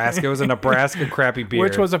from Nebraska. It was a Nebraska crappy beer.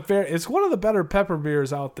 Which was it's one of the better pepper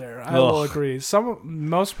beers out there. I will agree.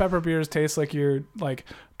 Most pepper beers taste like you're like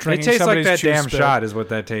drinking. It tastes like that damn shot is what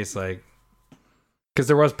that tastes like. Because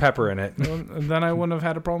there was pepper in it. And then I wouldn't have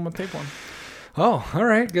had a problem with tapeworm. Oh, all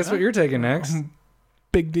right. Guess what you're taking next?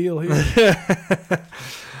 Big deal here.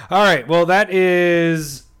 All right. Well, that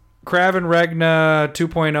is Kraven Regna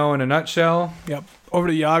 2.0 in a nutshell. Yep. Over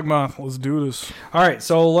to Yawgmoth. Let's do this. All right.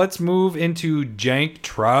 So let's move into Jank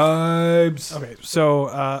Tribes. Okay. So,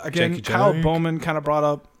 again, Janky Kyle Jank. Bowman kind of brought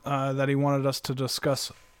up that he wanted us to discuss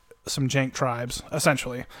some Jank Tribes,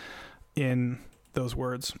 essentially, in those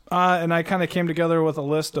words. And I kind of came together with a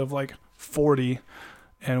list of like 40,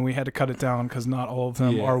 and we had to cut it down because not all of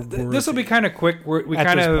them are worthy. This will be kind of quick. We At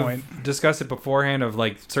kind this of point. discussed it beforehand of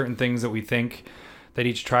like certain things that we think that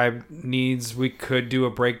each tribe needs. We could do a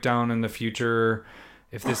breakdown in the future.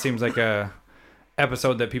 If this seems like a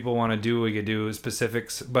episode that people want to do, we could do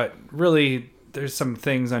specifics. But really, there's some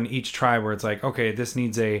things on each tribe where it's like, okay, this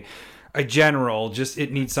needs a general, just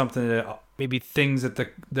it needs something that maybe things that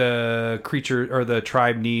the creature or the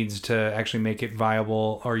tribe needs to actually make it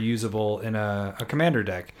viable or usable in a commander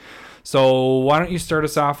deck. So why don't you start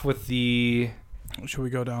us off with the... Should we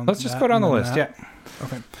go down? Let's just go down the list, yeah.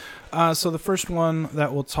 Okay. So the first one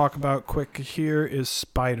that we'll talk about quick here is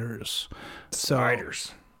spiders.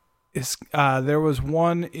 Spiders. There was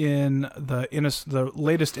one in the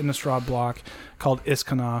latest Innistrad block called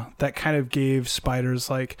Iskana that kind of gave spiders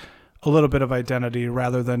like a little bit of identity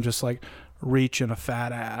rather than just like reach and a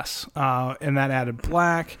fat ass. And that added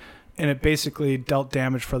black, and it basically dealt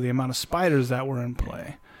damage for the amount of spiders that were in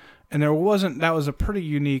play. And that was a pretty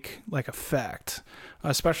unique like effect,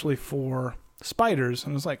 especially for spiders.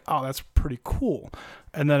 And it was like, oh, that's pretty cool.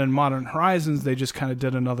 And then in Modern Horizons, they just kind of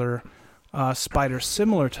did another spiders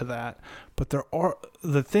similar to that, but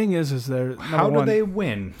the thing is there. How do they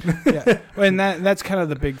win? Yeah, and that's kind of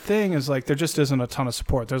the big thing is like there just isn't a ton of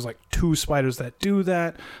support. There's like 2 spiders that do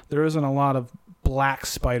that. There isn't a lot of black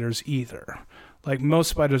spiders either. Like most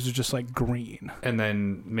spiders are just like green. And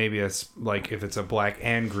then maybe like if it's a black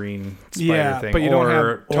and green spider thing, but you don't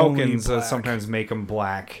have tokens only black. sometimes make them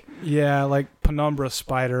black. Yeah, like Penumbra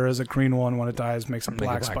spider is a green one. When it dies, makes a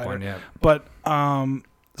black spider. One, yeah. But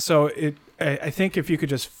so I think if you could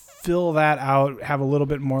just fill that out, have a little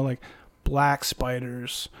bit more like black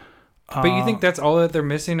spiders. But you think that's all that they're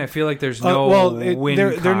missing? I feel like there's no win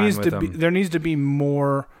there needs with to be them. there needs to be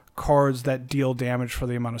more cards that deal damage for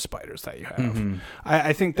the amount of spiders that you have. Mm-hmm.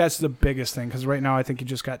 I think that's the biggest thing because right now I think you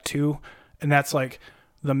just got 2, and that's like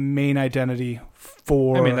the main identity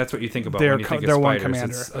for. I mean, that's what you think about when you think of spiders.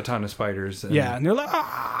 It's a ton of spiders. And they're like,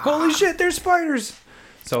 holy shit, there's spiders!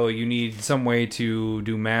 So you need some way to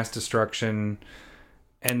do mass destruction,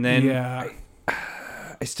 and then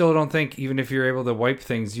I still don't think even if you're able to wipe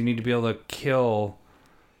things, you need to be able to kill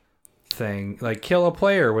kill a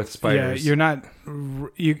player with spiders. Yeah, you're not.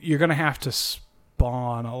 You're gonna have to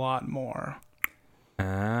spawn a lot more.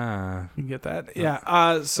 You get that?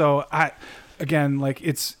 Yeah. So again, like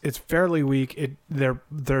it's fairly weak. They're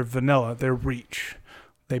vanilla. They're reach.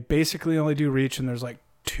 They basically only do reach, and there's like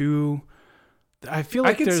 2. I feel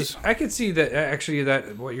like I could see that actually.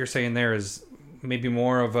 That what you're saying there is maybe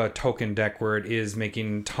more of a token deck where it is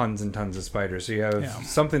making tons and tons of spiders. So you have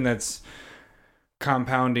something that's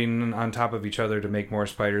compounding on top of each other to make more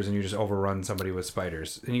spiders, and you just overrun somebody with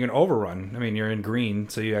spiders. And you can overrun. I mean, you're in green,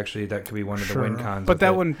 so you actually that could be one of the win cons. But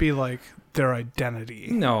that wouldn't be like their identity.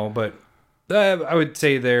 No, but I would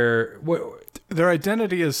say their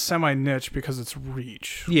identity is semi-niche because it's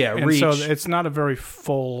reach. Yeah, and reach. So it's not a very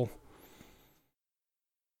full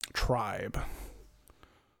tribe.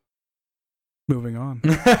 Moving on.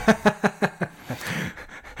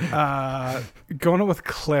 Going with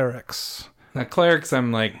clerics. Now, clerics,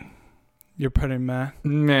 I'm like... You're pretty meh?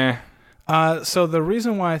 Meh. So the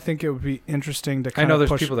reaon why I think it would be interesting to I know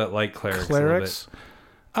there's people that like clerics a little bit.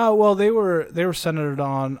 Well, they were centered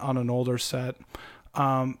on an older set.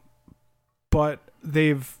 But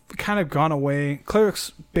they've kind of gone away.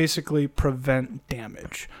 Clerics basically prevent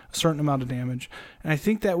damage, a certain amount of damage. And I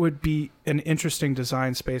think that would be an interesting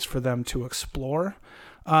design space for them to explore.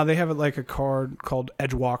 They have like a card called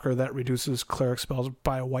Edgewalker that reduces cleric spells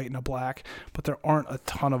by a white and a black, but there aren't a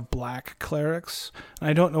ton of black clerics. And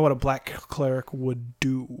I don't know what a black cleric would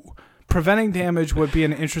do. Preventing damage would be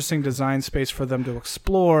an interesting design space for them to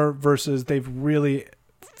explore versus they've really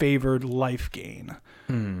favored life gain.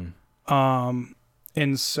 And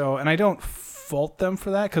I don't fault them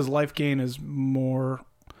for that because life gain is more...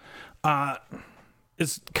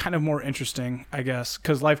 It's kind of more interesting, I guess,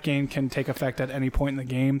 because life gain can take effect at any point in the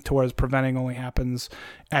game, whereas preventing only happens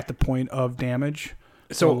at the point of damage,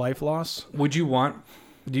 so life loss. Do you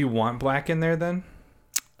want black in there then?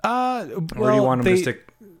 Or do you want them to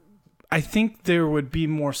stick? I think there would be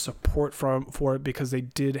more support for it because they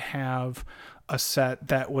did have a set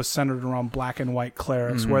that was centered around black and white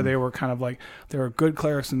clerics, where they were kind of like there were good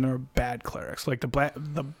clerics and there were bad clerics, like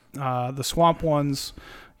the swamp ones.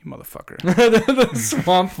 You motherfucker. The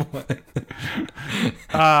swamp one.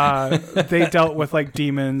 They dealt with like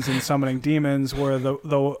demons and summoning demons, where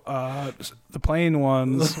the plain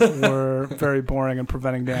ones were very boring and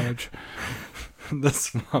preventing damage. The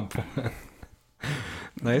swamp one.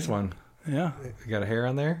 Nice one. Yeah. You got a hair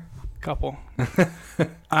on there? Couple.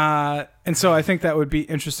 And so I think that would be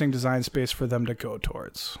interesting design space for them to go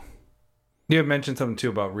towards. You had mentioned something too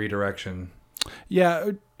about redirection.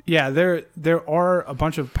 Yeah, there are a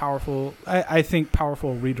bunch of powerful, I think,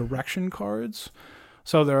 powerful redirection cards.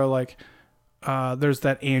 So there are like, there's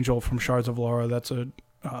that angel from Shards of Laura that's a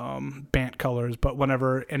Bant colors, but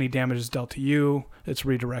whenever any damage is dealt to you, it's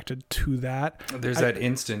redirected to that. There's that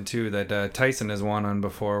instant too that Tyson has won on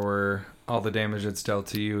before, where all the damage that's dealt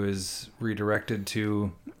to you is redirected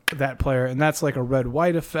to that player, and that's like a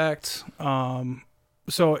red-white effect. I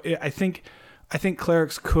think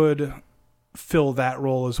clerics could fill that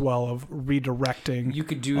role as well of redirecting. You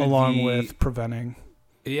could do along with preventing.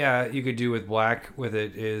 Yeah, you could do with black with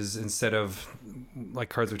it is instead of like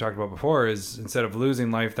cards we talked about before is instead of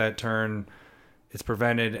losing life that turn, it's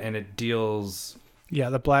prevented and it deals. Yeah,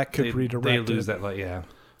 the black could redirect. They lose that life. Yeah.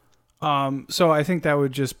 So I think that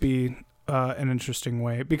would just be an interesting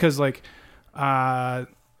way because like Return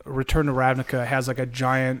to Ravnica has like a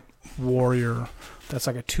giant warrior that's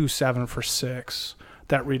like a 2/7 for 6.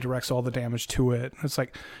 that redirects all the damage to it. It's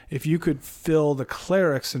like if you could fill the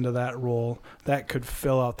clerics into that role, that could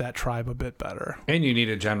fill out that tribe a bit better. And you need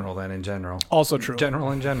a general then in general. Also true.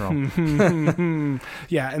 General in general.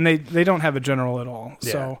 Yeah, and they don't have a general at all.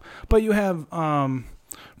 Yeah. So, but you have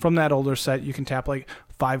from that older set, you can tap like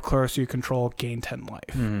 5 clerics you control, gain 10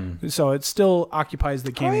 life. So it still occupies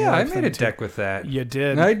the game. Oh yeah, I life made a thing, too. deck with that. You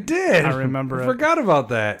did. I did. I remember I it. forgot about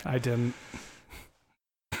that. I didn't.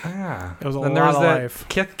 Ah, It was a then lot there was of that life.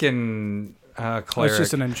 Kithkin Oh, cleric it's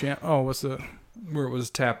just an enchant. Oh, what's the? where it was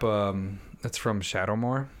tap. That's from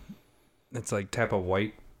Shadowmoor. It's like tap a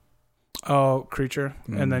white. Oh, creature,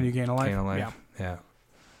 and then you gain a life. Gain a life. Yeah. Yeah.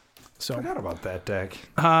 So Forgot about that deck.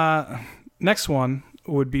 next one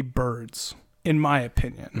would be birds, in my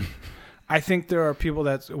opinion. I think there are people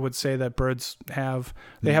that would say that birds have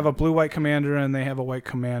a blue-white commander and they have a white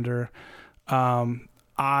commander.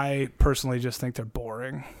 I personally just think they're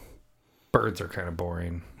boring. Birds are kind of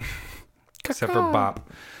boring, except for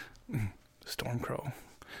Bop, Stormcrow.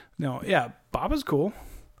 No, yeah, Bob is cool.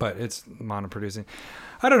 but it's mono producing.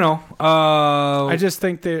 I don't know. I just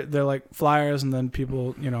think they're like flyers, and then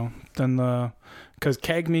people, because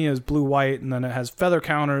Kagmi is blue-white, and then it has feather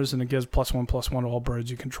counters, and it gives +1/+1 to all birds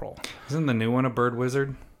you control. Isn't the new one a bird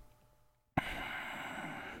wizard?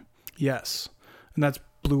 Yes, and that's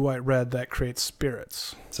blue-white-red that creates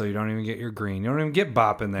spirits. So you don't even get your green. You don't even get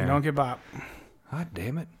Bop in there. You don't get Bob. God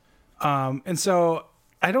damn it. And so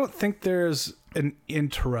I don't think there's an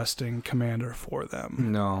interesting commander for them.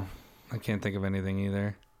 No, I can't think of anything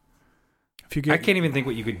either. If you get, I can't even think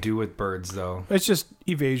what you could do with birds, though. It's just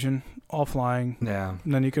evasion, all flying. Yeah.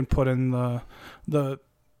 And then you can put in the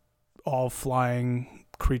all flying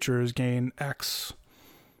creatures gain X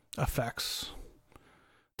effects.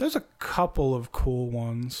 There's a couple of cool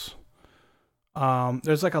ones.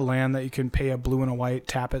 There's like a land that you can pay a blue and a white,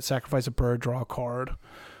 tap it, sacrifice a bird, draw a card.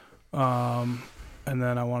 And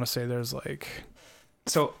then I want to say there's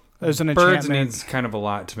there's an birds enchantment. needs kind of a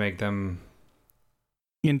lot to make them.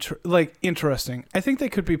 Interesting. I think they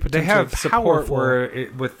could be potentially They have support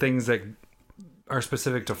powerful. with things that are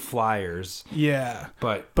specific to flyers. Yeah,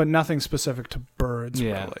 But nothing specific to birds,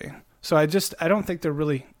 Yeah. really. So I don't think they're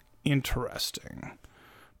really interesting.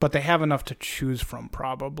 But they have enough to choose from,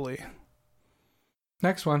 probably.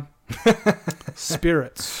 next one.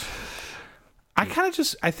 Spirits. I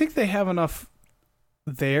think they have enough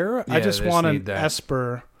there. Yeah, I just they want just an need that.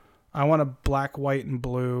 Esper. I want a black, white, and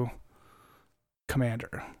blue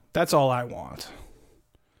commander. That's all I want.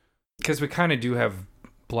 Because we kind of do have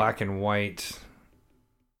black and white.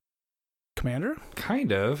 Commander?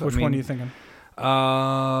 Kind of. Which one are you thinking?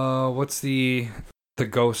 What's the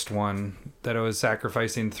ghost one that I was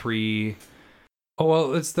sacrificing 3? Oh,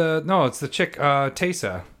 well, it's the chick,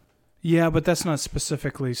 Teysa. Yeah, but that's not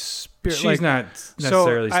specifically spirit. She's not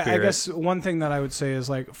necessarily spirit. I guess one thing that I would say is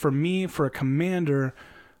like for me, for a commander,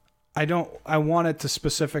 I want it to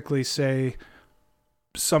specifically say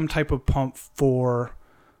some type of pump for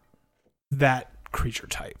that creature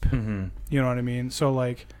type. Mm-hmm. You know what I mean? So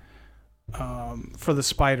like for the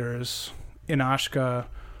spiders, Inashka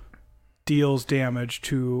deals damage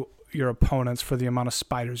to your opponents for the amount of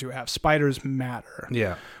spiders you have. Spiders matter.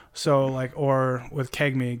 Yeah. So like, or with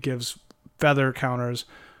Kagmi gives feather counters.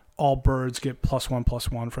 All birds get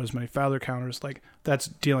 +1/+1 for as many feather counters. Like that's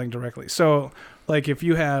dealing directly. So like if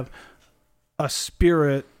you have a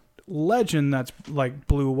spirit legend that's like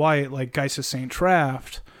blue-white, like Geist Saint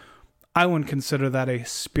Traft, I wouldn't consider that a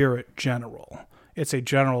spirit general. It's a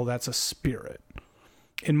general that's a spirit,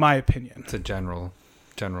 in my opinion. It's a general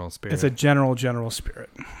spirit. It's a general spirit.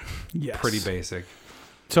 Yes. Pretty basic.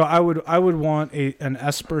 So I would want an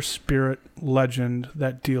Esper spirit legend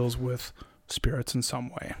that deals with spirits in some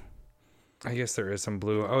way. I guess there is some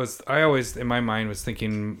blue. I always in my mind was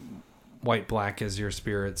thinking white black is your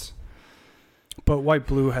spirits. But white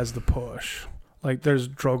blue has the push. Like there's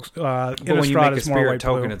Drogs. But when you Innistrad make a is more spirit white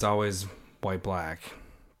token, blue. it's always white black,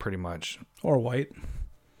 pretty much. Or white.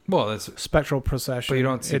 Well, that's Spectral procession. but you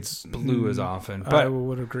don't see it's blue as often. I But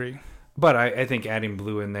would agree. I think adding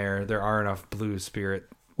blue in there are enough blue spirit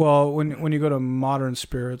Well, when you go to modern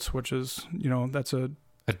spirits, which is that's a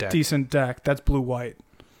deck. decent deck, that's blue white.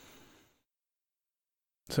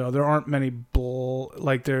 So there aren't many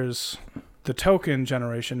there's the token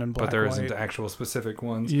generation in black But there white. isn't actual specific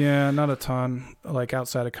ones. Yeah, not a ton. Like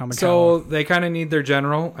outside of Kamigawa. So they kind of need their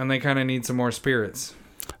general, and they kind of need some more spirits.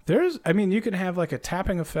 You can have like a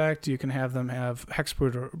tapping effect. You can have them have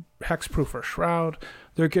hexproof or shroud.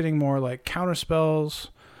 They're getting more like counter spells.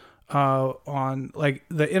 On like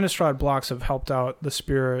the Innistrad blocks have helped out the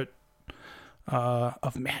spirit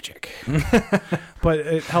of magic. But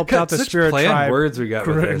it helped out the Such spirit play on tribe words we got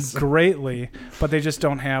with this. greatly. But they just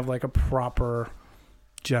don't have like a proper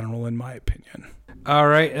general, in my opinion. All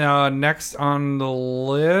right. Next on the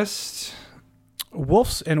list,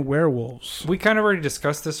 Wolves and werewolves. we kind of already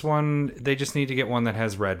discussed this one. They just need to get one that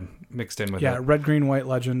has red mixed in with Yeah, it. red, green, white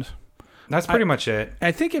legend. That's pretty much it.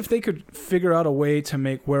 I think if they could figure out a way to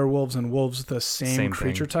make werewolves and wolves the same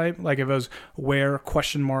creature type, like if it was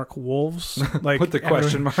wolves, like Put the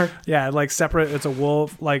question mark. Yeah, like separate. It's a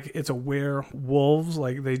wolf, like it's a werewolves.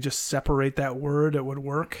 Like they just separate that word, it would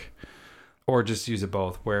work. Or just use it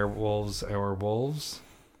both, werewolves or wolves.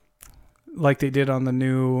 Like they did on the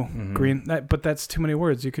new Mm-hmm. green. But that's too many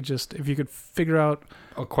words. You could just, if you could figure out.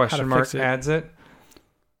 A question mark fix it. adds it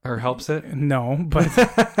or helps it. No, but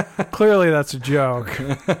clearly that's a joke.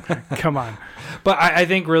 Come on. But I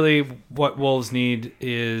think really what wolves need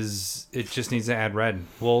is it just needs to add red.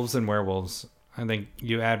 Wolves and werewolves. I think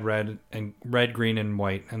you add red, green, and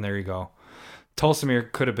white, and there you go.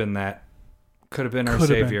 Tulsamir could have been that. Could have been our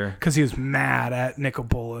savior. Because he was mad at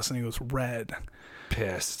Nicobolus and he was red.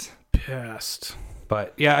 Pissed.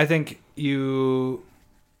 But yeah, I think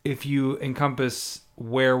if you encompass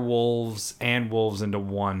werewolves and wolves into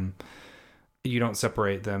one, you don't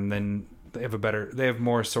separate them, then they have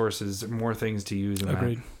more sources, more things to use in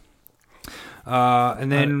Agreed. that.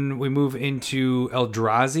 And then we move into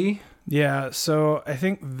Eldrazi. Yeah, so I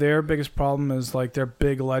think their biggest problem is like their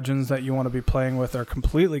big legends that you want to be playing with are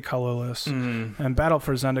completely colorless. And Battle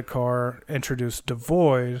for Zendikar introduced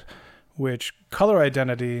Devoid, which color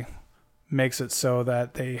identity makes it so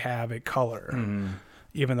that they have a color,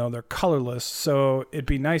 even though they're colorless. So it'd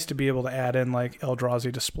be nice to be able to add in like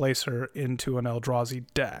Eldrazi Displacer into an Eldrazi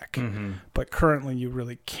deck, but currently you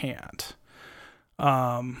really can't.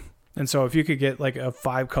 And so if you could get like a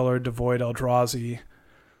 5-color Devoid Eldrazi,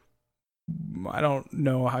 I don't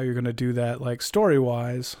know how you're going to do that, like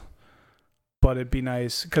story-wise, but it'd be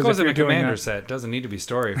nice because Goes in a commander set. Doesn't need to be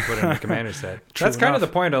story. Put it in a commander set. That's kind of the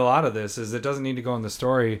point of a lot of this. Is it doesn't need to go in the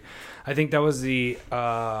story. I think that was the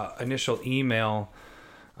initial email.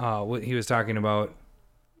 What he was talking about.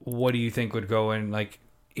 What do you think would go in like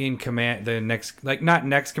in command the next not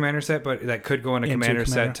next commander set, but that could go in a commander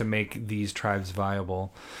set to make these tribes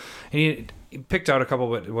viable. And he picked out a couple,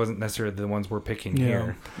 but it wasn't necessarily the ones we're picking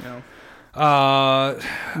here. Yeah.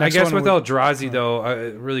 I guess with Eldrazi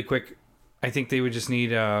though, really quick, I think they would just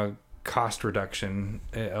need a cost reduction.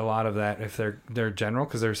 A lot of that, if they're general,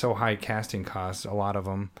 because they're so high casting costs. A lot of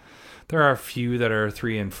them, there are a few that are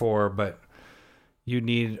 3 and 4, but you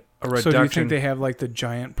need a reduction. So do you think they have like the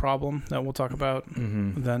giant problem that we'll talk about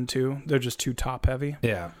then too? They're just too top heavy.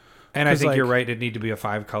 Yeah, and I think you're right. It'd need to be a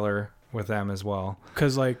 5-color with them as well.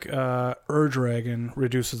 Because like Ur-Dragon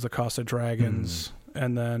reduces the cost of dragons.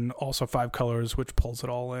 And then also 5 colors, which pulls it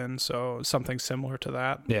all in. So something similar to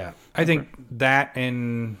that. Yeah. I think that,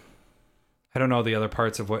 and I don't know the other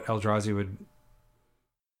parts of what Eldrazi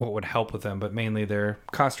what would help with them, but mainly their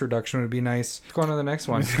cost reduction would be nice. Go on to the next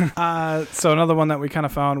one. So another one that we kind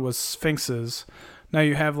of found was Sphinxes. Now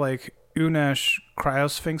you have like Unesh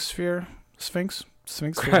Cryosphinx Sphere. Sphinx?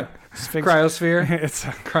 Cryosphere. It's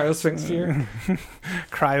a Cryosphinx.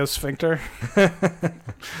 Cryosphincter.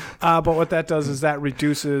 But what that does is that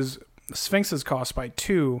reduces Sphinx's cost by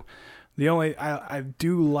 2. The only I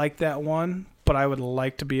do like that one, but I would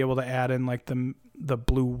like to be able to add in like the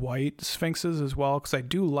blue-white Sphinxes as well, because I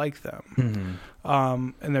do like them.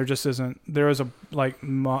 And there just isn't. There is a like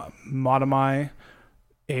Modamai,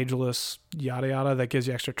 Ageless, yada yada that gives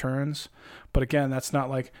you extra turns, but again, that's not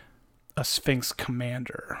like a Sphinx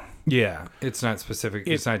commander. Yeah, it's not specific.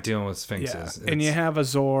 It's not dealing with Sphinxes. Yeah. And you have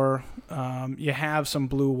Azor. You have some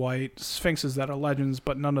blue-white Sphinxes that are legends,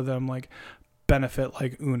 but none of them like benefit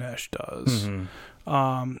like Unesh does.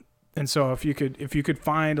 And so if you could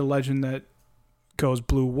find a legend that goes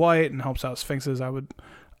blue-white and helps out Sphinxes,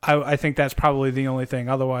 I think that's probably the only thing.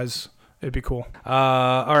 Otherwise, it'd be cool.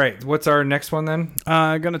 All right, what's our next one then?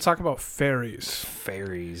 I'm going to talk about fairies.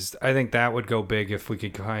 Fairies. I think that would go big if we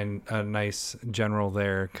could find a nice general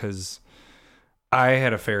there, because I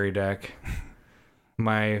had a fairy deck.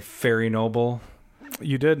 My Fairy Noble.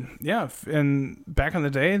 You did, yeah. And back in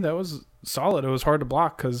the day, that was solid. It was hard to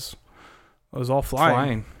block because it was all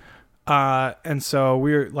flying. And so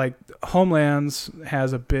we're like, Homelands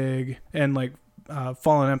has a big, and like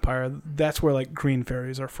Fallen Empire, that's where like green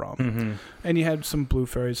fairies are from. And you had some blue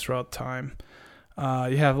fairies throughout time.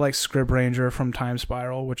 You have like Scrib Ranger from Time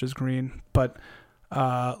Spiral, which is green, but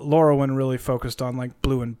Lorwyn really focused on like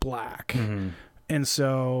blue and black. And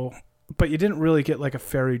so, but you didn't really get like a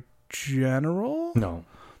fairy general. No.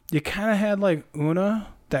 You kind of had like Una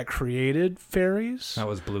that created fairies. That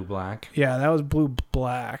was blue black. Yeah, that was blue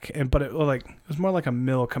black, but it was more like a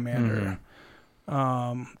mill commander.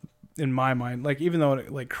 In my mind, like even though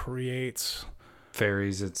it like creates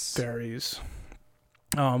Fairies, it's fairies.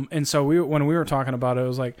 And so when we were talking about it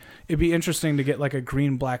was like it'd be interesting to get like a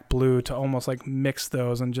green, black, blue to almost like mix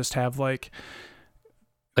those and just have like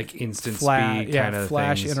instant speed kind of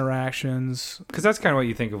flash things. interactions. Because that's kind of what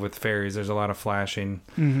you think of with fairies. There's a lot of flashing.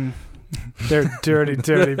 They're dirty,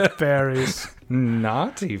 dirty fairies.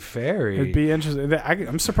 Naughty fairy. It'd be interesting.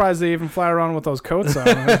 I'm surprised they even fly around with those coats on.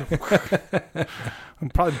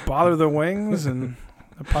 And probably bother their wings, and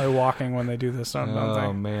they're probably walking when they do this.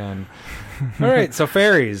 Oh man! All right, so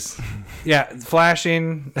fairies, yeah,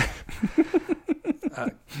 flashing,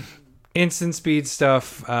 instant speed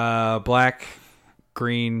stuff, black,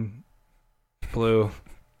 green, blue.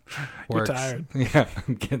 Works. You're tired. Yeah,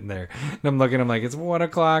 I'm getting there. And I'm looking. I'm like, it's 1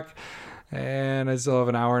 o'clock. And I still have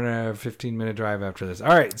an hour and a 15-minute drive after this.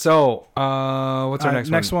 All right, so what's our next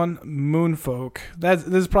one? Next one, Moonfolk. This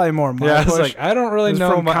is probably more my I push. was like, I don't really know.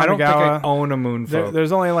 I don't think I Kamigawa. own a Moonfolk.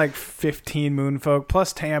 There's only like 15 Moonfolk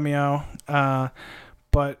plus Tamio,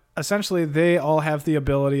 but essentially they all have the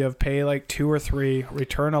ability of pay like 2 or 3,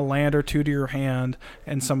 return a land or 2 to your hand,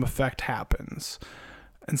 and some effect happens.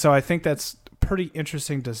 And so I think that's pretty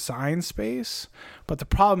interesting design space, but the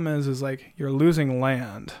problem is like you're losing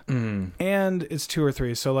land and it's 2 or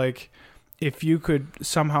 3. So like if you could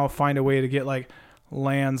somehow find a way to get like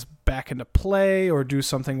lands back into play or do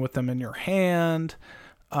something with them in your hand,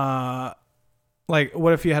 like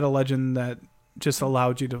what if you had a legend that just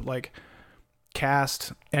allowed you to like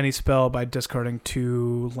cast any spell by discarding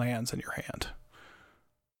 2 lands in your hand?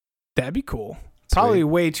 That'd be cool. Sweet. Probably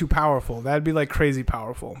way too powerful. That'd be like crazy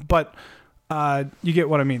powerful, but you get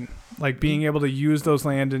what I mean, like being able to use those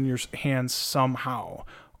land in your hands somehow,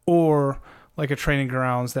 or like a training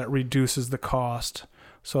grounds that reduces the cost,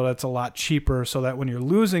 so that's a lot cheaper, so that when you're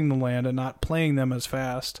losing the land and not playing them as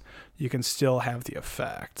fast, you can still have the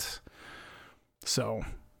effect. So,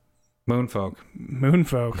 Moonfolk.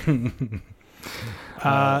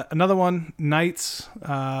 Another one, Knights.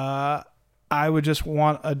 I would just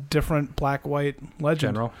want a different black-white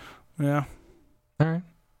legend. General. Yeah. All right.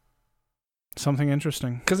 Something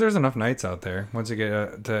interesting. Because there's enough knights out there. Once you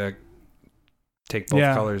get to take both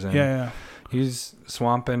colors in. Yeah. Use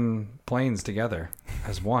swamp and plains together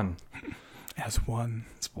as one. As one.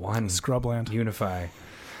 It's one. Scrubland. Unify.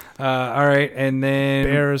 All right, and then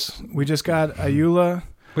Bears. We just got Ayula.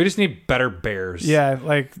 we just need better bears. Yeah,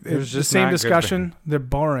 like There's it's the just same not good discussion. They're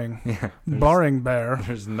boring. Yeah. Boring bear.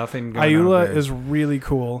 There's nothing going on. Ayula Bears. is really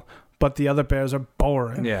cool, but the other bears are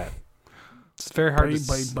boring. Yeah. It's very hard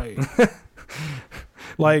to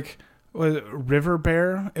Like River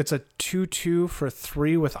Bear, it's a 2/2 for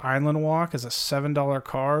 3 with Island Walk as a $7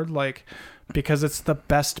 card, like because it's the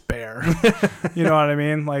best bear. You know what I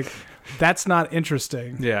mean? Like that's not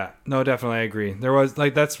interesting. Yeah, no, definitely, I agree. There was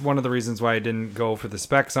like that's one of the reasons why I didn't go for the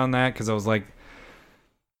specs on that, because I was like,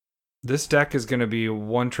 this deck is going to be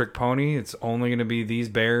one trick pony. It's only going to be these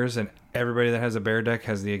bears, and everybody that has a bear deck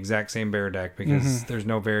has the exact same bear deck because there's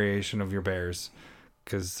no variation of your bears,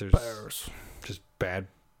 because there's just bad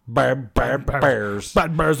bears. Bad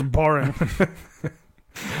bears are boring.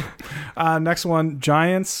 Next one,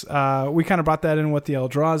 Giants. We kind of brought that in with the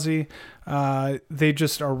Eldrazi. They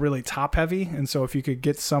just are really top heavy, and so if you could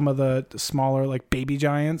get some of the smaller like baby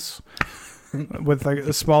giants with like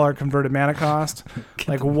a smaller converted mana cost,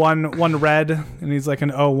 like one red, and he's like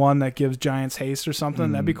an 0/1 that gives giants haste or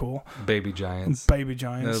something, that'd be cool. Baby giants. Baby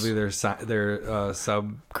giants. That'll be their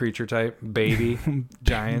sub creature type, baby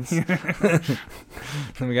giants.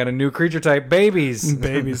 Then we got a new creature type, babies.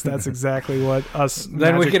 Babies. That's exactly what us.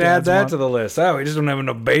 Then we Magic could add dads that want. to the list. Oh, we just don't have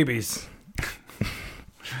enough babies.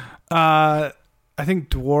 I think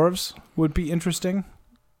dwarves would be interesting.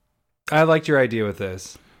 I liked your idea with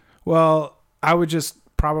this. Well, I would just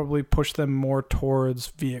probably push them more towards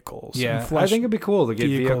vehicles. Yeah, and flesh I think it'd be cool to get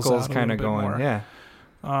vehicles vehicles out a kind of little bit going. more.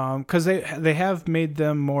 Yeah, because they have made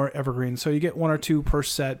them more evergreen, so you get 1 or 2 per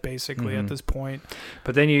set basically at this point.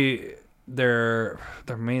 but then they're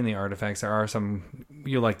mainly artifacts. There are some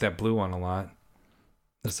you like that blue one a lot,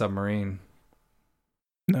 the submarine.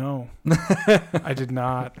 No, I did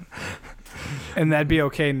not, and that'd be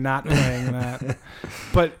okay not playing that.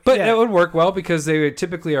 But it would work well because they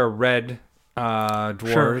typically are red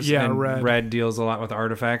dwarves. Sure, yeah, and red. red deals a lot with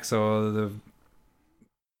artifacts, so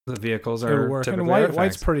the vehicles are work. typically And artifacts.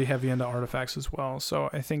 white's pretty heavy into artifacts as well. So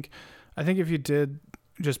I think if you did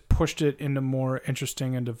just pushed it into more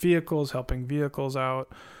interesting into vehicles, helping vehicles out,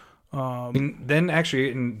 And then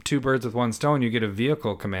actually, in two birds with one stone, you get a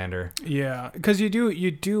vehicle commander. Yeah, because you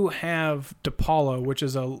do have DePaula, which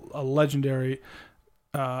is a legendary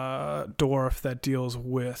dwarf that deals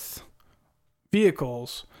with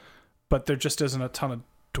vehicles, but there just isn't a ton of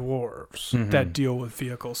dwarves that deal with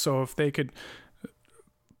vehicles. So if they could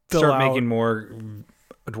start making more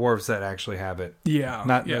dwarves that actually have it,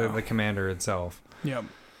 not the commander itself. Yeah.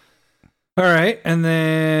 All right, and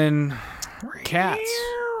then cats.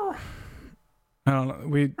 I don't know.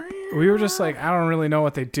 We were just like, I don't really know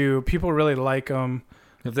what they do. People really like them.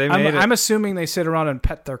 If they made I'm assuming they sit around and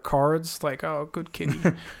pet their cards, like, oh, good kitty,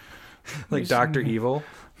 like Dr. Evil.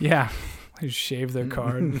 Yeah, they shave their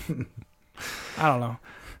card. I don't know.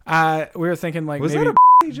 We were thinking like was maybe that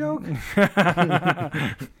a joke?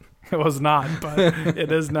 It was not, but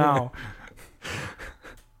it is now.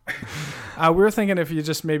 We were thinking if you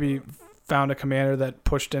just maybe found a commander that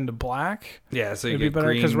pushed into black. Yeah, so you it'd be get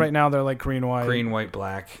better because right now they're like green, white,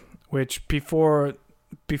 black. Which before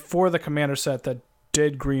the commander set that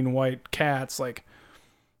did green, white cats, like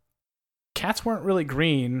cats weren't really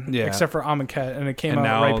green, except for Amonkhet, and it came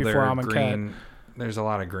out right before Amonkhet. There's a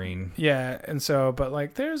lot of green. Yeah, and so, but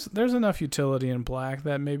like, there's enough utility in black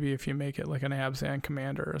that maybe if you make it like an Abzan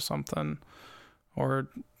commander or something, or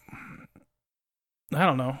I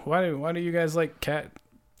don't know, why do you guys like cat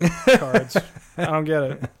cards? I don't get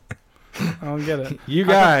it. You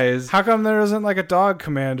guys, how come there isn't like a dog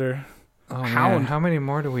commander? Oh, Hound. Man, how many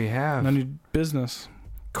more do we have? None of your business.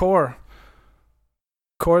 Cores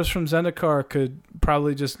from Zendikar could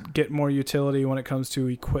probably just get more utility when it comes to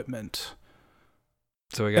equipment.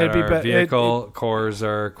 So we got our vehicle, cores,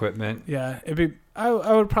 our equipment. Yeah,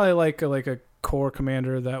 I would probably like a core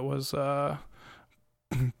commander that was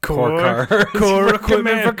core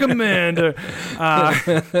equipment for commander.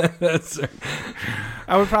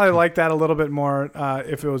 I would probably like that a little bit more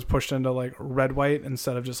if it was pushed into like red white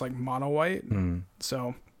instead of just like mono white.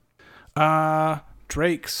 So,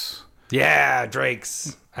 Drakes. Yeah,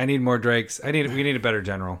 Drakes. I need more Drakes. We need a better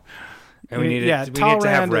general. And we need to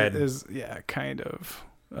have red. Is kind of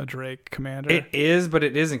a Drake commander. It is, but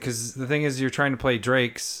it isn't, because the thing is, you're trying to play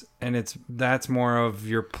Drakes, and that's more of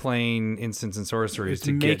your playing instants and sorceries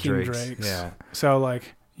to get Drakes. Yeah. So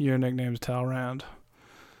like your nickname's Talrand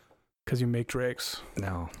because you make Drakes.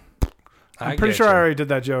 No. I'm pretty sure I already did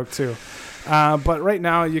that joke too. But right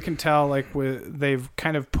now you can tell like they've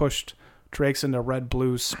kind of pushed Drakes into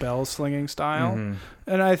red-blue spell slinging style.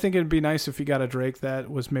 And I think it'd be nice if you got a Drake that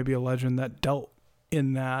was maybe a legend that dealt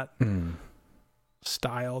in that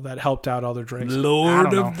style that helped out other Drakes.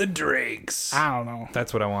 Lord of the Drakes. I don't know.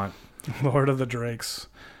 That's what I want. Lord of the Drakes.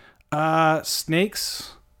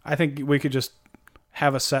 Snakes. I think we could just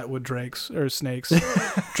have a set with Drakes or snakes.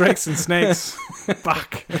 Drakes and snakes.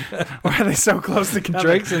 Fuck. Why are they so close together?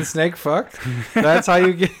 Drakes and snake fuck? That's how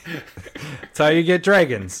you get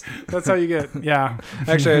dragons. That's how you get, yeah.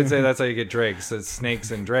 Actually, I'd say that's how you get Drakes. It's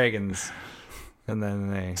snakes and dragons. And then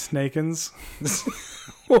they... Snakins?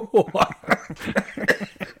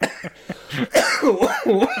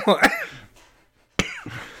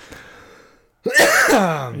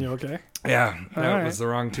 You okay? Yeah, that was the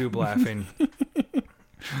wrong tube laughing.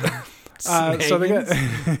 So they got...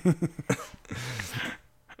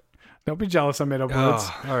 Don't be jealous I made up words.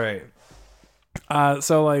 All right.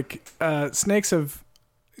 So like snakes have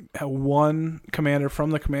one commander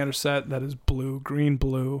from the commander set that is green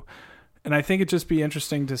blue, and I think it'd just be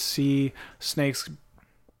interesting to see snakes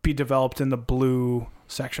be developed in the blue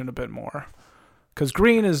section a bit more, because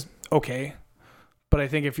green is okay, but I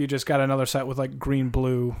think if you just got another set with like green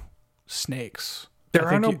blue snakes, there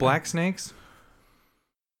are no black snakes.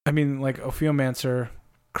 I mean, like Ophiomancer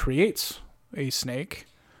creates a snake.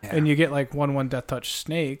 Yeah. And you get like 1/1 Death Touch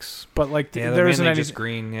snakes, but like there isn't any just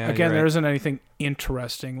green. Yeah, again, there isn't anything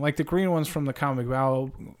interesting. Like the green ones from the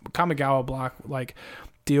Kamigawa block, like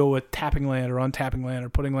deal with tapping land or untapping land or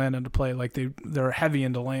putting land into play. Like they're heavy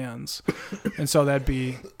into lands, and so that'd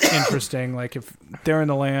be interesting. Like if they're in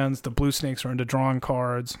the lands, the blue snakes are into drawing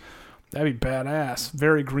cards. That'd be badass.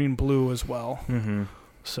 Very green blue as well.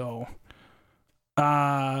 So,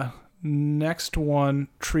 next one,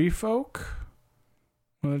 Tree Folk.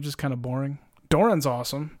 Well, they're just kind of boring. Doran's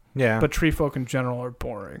awesome. Yeah. But Tree Folk in general are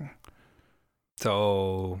boring.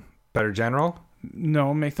 So, better general?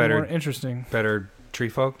 No, make them more interesting. Better Tree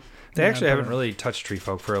Folk? They actually haven't really touched Tree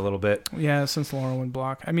Folk for a little bit. Yeah, since Lorwyn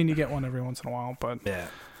block. I mean, you get one every once in a while, but... Yeah.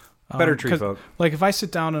 Better Tree Folk. Like, if I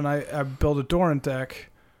sit down and I build a Doran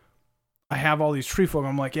deck, I have all these Tree Folk.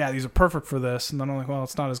 I'm like, yeah, these are perfect for this. And then I'm like, well,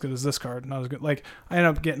 it's not as good as this card. Not as good. Like, I end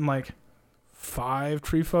up getting, like, 5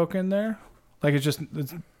 Tree Folk in there. Like,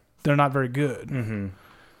 they're not very good.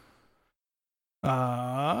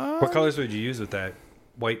 What colors would you use with that?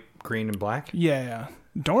 White, green, and black? Yeah.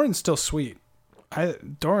 Doran's still sweet.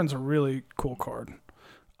 Doran's a really cool card.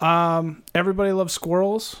 Everybody loves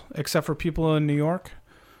squirrels except for people in New York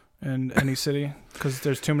and any city because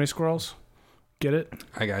there's too many squirrels. Get it?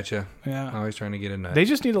 I gotcha. Yeah. Always trying to get in that. They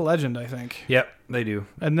just need a legend, I think. Yep, they do.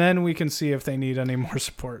 And then we can see if they need any more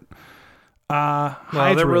support. Well,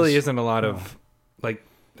 there really isn't a lot of, like,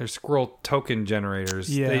 there's squirrel token generators.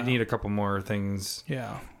 Yeah. They need a couple more things.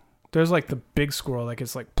 Yeah. There's like the big squirrel that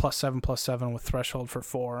gets like +7/+7 with threshold for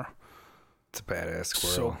 4. It's a badass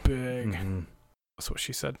squirrel. So big. Mm-hmm. That's what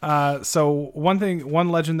she said. So one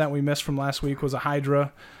legend that we missed from last week was a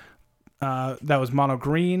Hydra. That was mono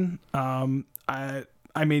green. I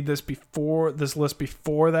made this list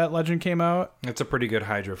before that legend came out. It's a pretty good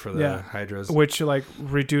Hydra for the Hydras. Which like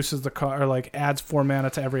reduces the or like adds 4 mana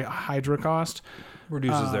to every Hydra cost.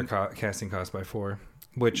 Reduces their casting cost by 4,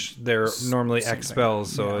 which they're normally X spells,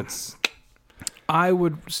 so it's... I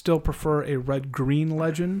would still prefer a red-green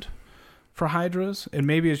legend for Hydras, and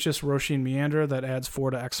maybe it's just Roshin Meander that adds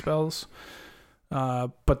 4 to X spells,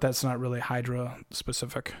 but that's not really Hydra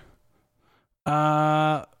specific.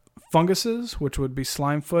 Funguses, which would be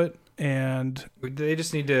Slimefoot, and... They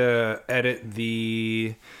just need to edit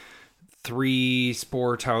the 3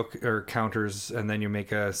 spore counters, and then you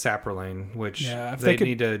make a Saproling, which they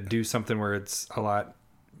need to do something where it's a lot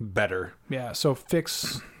better. Yeah, so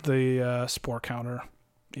fix the spore counter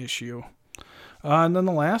issue. And then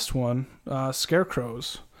the last one,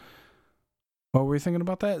 Scarecrows. What were we thinking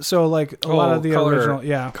about that? So like a lot of the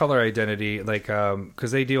original, color identity, like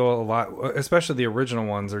because they deal a lot, especially the original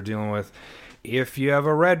ones are dealing with. If you have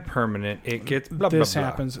a red permanent, it gets blah, this blah, blah.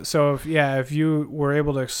 happens. So if you were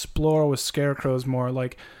able to explore with Scarecrows more,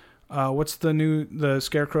 like what's the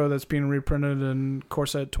Scarecrow that's being reprinted in Core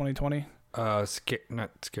Set 2020? Not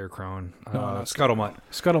Scarecrow. No, Scuttlemutt.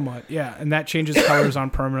 Scuttlemutt, yeah, and that changes colors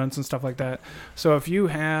on permanents and stuff like that. So if you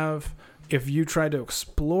try to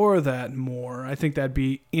explore that more, I think that'd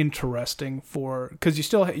be interesting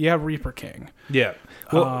because you have Reaper King. Yeah.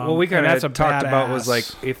 Well, what we kind of talked about was like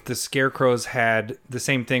if the Scarecrows had the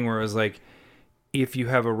same thing where it was like if you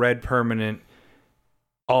have a red permanent,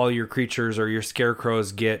 all your creatures or your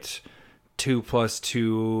Scarecrows get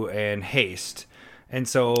 2+2 and haste. And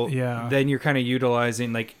so then you're kind of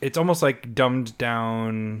utilizing like it's almost like dumbed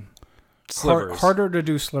down slivers. Harder to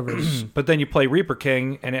do slivers. But then you play Reaper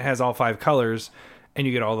King and it has all 5 colors and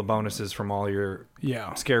you get all the bonuses from all your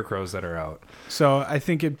Scarecrows that are out. So I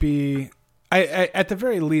think it'd be at the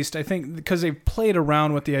very least, I think because they played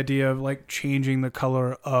around with the idea of like changing the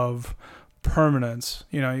color of permanents.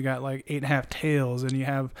 You know, you got like 8.5 tails and you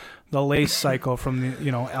have the lace cycle from the,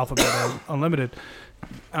 Alphabet Unlimited.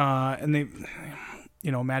 And they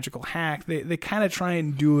magical hack, they kind of try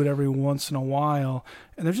and do it every once in a while,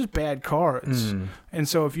 and they're just bad cards. And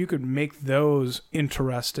so if you could make those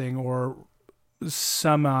interesting or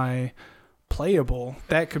semi playable,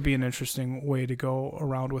 that could be an interesting way to go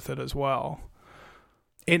around with it as well.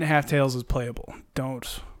 8.5 tails is playable,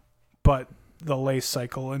 but the lace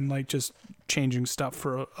cycle and like just changing stuff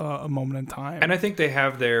for a moment in time. And I think they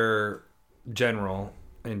have their general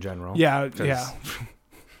in general. Yeah.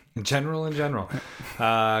 In general,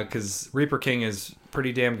 because Reaper King is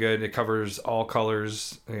pretty damn good. It covers all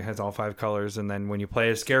colors. It has all 5 colors, and then when you play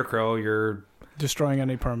a Scarecrow, you're destroying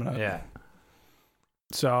any permanent. Yeah.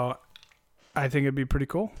 So, I think it'd be pretty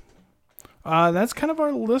cool. That's kind of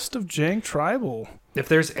our list of Jank Tribal. If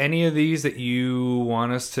there's any of these that you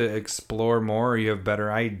want us to explore more, or you have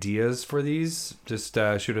better ideas for these, just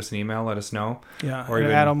shoot us an email. Let us know. Yeah, or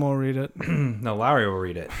Adam will read it. No, Lowry will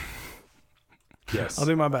read it. Yes. I'll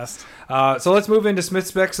do my best. So let's move into Smith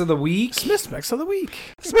Specs of the Week. Smith Specs of the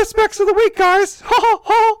Week, guys.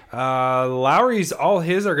 Lowry's, all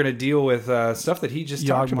his are going to deal with stuff that he just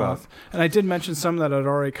talked about. And I did mention some that had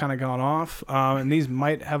already kind of gone off. And these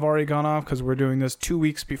might have already gone off because we're doing this 2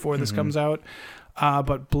 weeks before this comes out.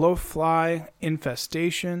 But Blowfly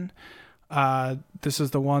Infestation. This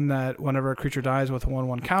is the one that whenever a creature dies with a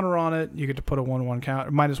 1/1 counter on it, you get to put a 1/1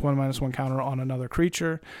 counter, -1/-1 counter on another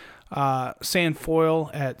creature. Sand Foil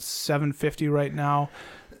at $750 right now.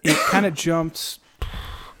 It kind of jumped a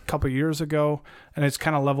couple years ago, and it's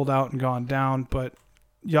kind of leveled out and gone down. But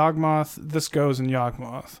Yawgmoth, this goes in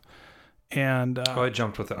Yawgmoth, and it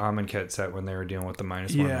jumped with the Amonkhet set when they were dealing with the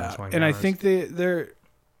 -1/-1. And I think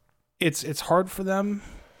it's hard for them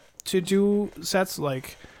to do sets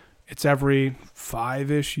like it's every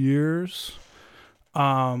 5-ish years.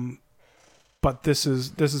 But this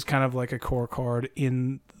is kind of like a core card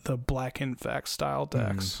in the Black Infect style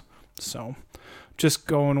decks. So just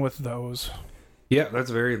going with those. Yeah,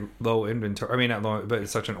 that's very low inventory. I mean, not low, but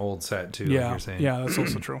it's such an old set too. Like Yeah, you're saying. yeah, that's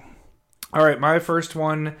also true. All right, my first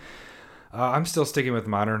one. I'm still sticking with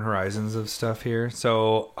Modern Horizons of stuff here.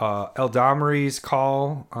 So, Eldamri's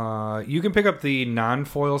Call. You can pick up the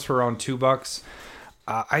non-foils for around $2.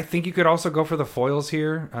 I think you could also go for the foils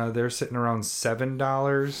here. They're sitting around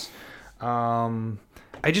 $7.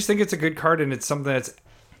 I just think it's a good card, and it's something that's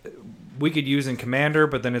we could use in Commander,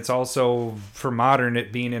 but then it's also for Modern,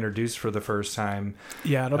 it being introduced for the first time.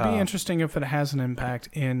 Yeah, it'll be interesting if it has an impact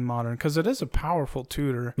in Modern, because it is a powerful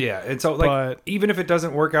tutor. Yeah, and so even if it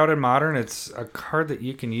doesn't work out in Modern, it's a card that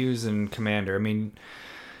you can use in Commander. I mean,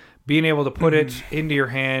 being able to put it into your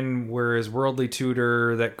hand, whereas Worldly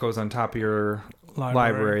Tutor, that goes on top of your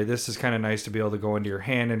library. This is kind of nice to be able to go into your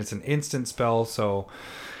hand, and it's an instant spell, so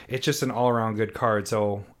it's just an all-around good card.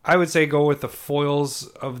 So I would say go with the foils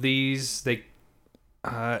of these. They,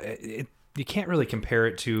 you can't really compare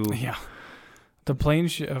it to the Plane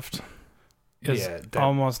Shift is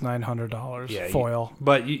almost $900 foil.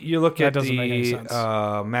 But you look at doesn't make any the sense.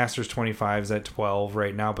 Masters 25s at 12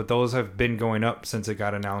 right now, but those have been going up since it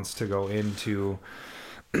got announced to go into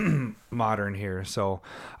Modern here. So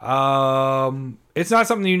it's not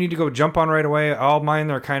something you need to go jump on right away. All mine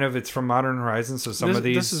are it's from Modern Horizons, so some of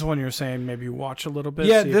these, this is when you're saying maybe watch a little bit.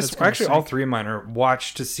 Yeah, this actually all three of mine are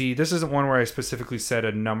watch to see. This isn't one where I specifically said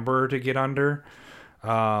a number to get under.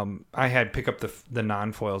 I had pick up the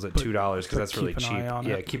non-foils at $2 because that's really cheap.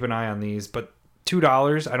 Yeah, keep an eye on these, but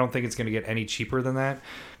 $2, I don't think it's going to get any cheaper than that,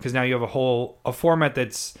 because now you have a format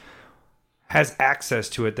that's has access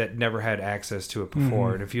to it that never had access to it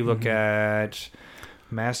before. And if you look at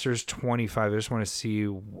Masters 25, I just want to see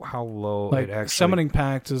how low it actually... Summoning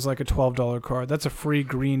Pact is like a $12 card. That's a free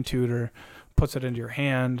green tutor. Puts it into your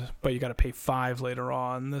hand, but you got to pay $5 later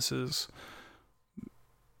on. This is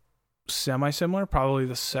semi-similar. Probably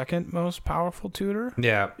the second most powerful tutor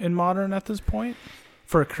in Modern at this point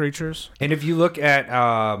for creatures. And if you look at...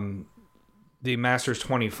 the Masters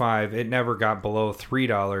 25, it never got below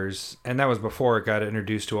 $3, and that was before it got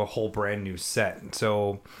introduced to a whole brand new set.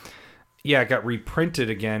 So, yeah, it got reprinted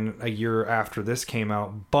again a year after this came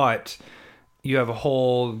out, but you have a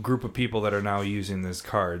whole group of people that are now using this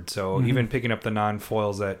card. So even picking up the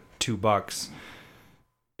non-foils at $2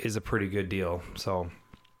 is a pretty good deal. So,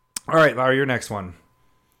 all right, Larry, your next one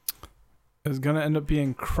is going to end up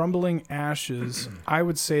being Crumbling Ashes. I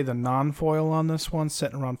would say the non-foil on this one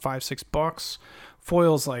sitting around $5-6.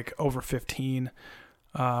 Foil's like over 15.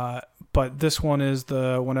 But this one is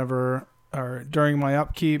during my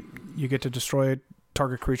upkeep, you get to destroy a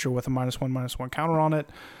target creature with a -1/-1 counter on it.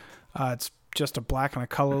 It's just a black and a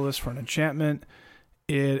colorless for an enchantment.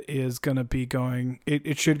 It is going to be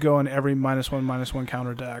it should go in every -1/-1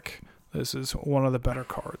 counter deck. This is one of the better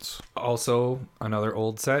cards. Also, another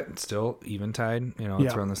old set, still Eventide.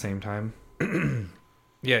 It's around the same time.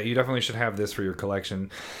 Yeah, you definitely should have this for your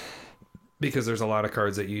collection, because there's a lot of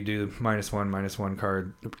cards that you do -1/-1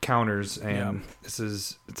 card counters, and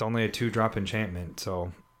it's only a 2-drop enchantment.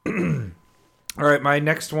 So, all right, my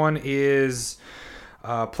next one is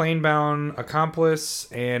Planebound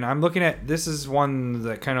Accomplice, and I'm looking at, this is one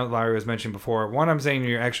that kind of Larry was mentioning before. One, I'm saying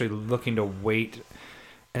you're actually looking to wait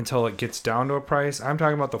until it gets down to a price. I'm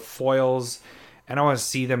talking about the foils, and I want to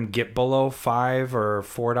see them get below $5 or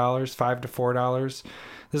 $4, $5 to $4.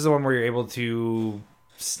 This is the one where you're able to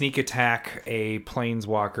sneak attack a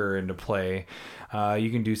planeswalker into play. You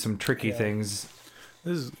can do some tricky things.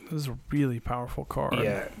 This is a really powerful card.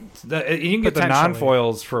 Yeah, you can get the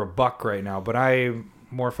non-foils for $1 right now, but I'm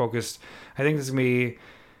more focused. I think this is gonna be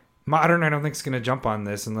Modern. I don't think it's going to jump on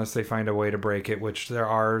this unless they find a way to break it, which there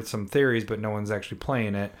are some theories, but no one's actually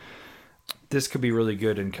playing it. This could be really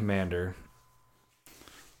good in Commander.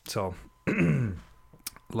 So,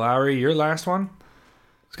 Larry, your last one?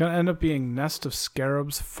 It's going to end up being Nest of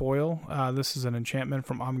Scarabs foil. This is an enchantment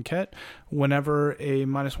from Amonkhet. Whenever a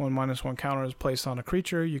 -1/-1 counter is placed on a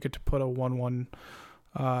creature, you get to put a 1/1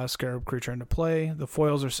 scarab creature into play. The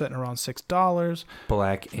foils are sitting around $6.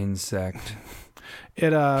 Black Insect.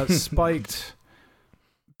 It spiked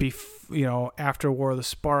after War of the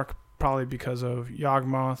Spark, probably because of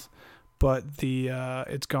Yawgmoth, but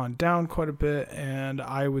it's gone down quite a bit, and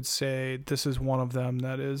I would say this is one of them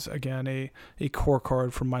that is, again, a core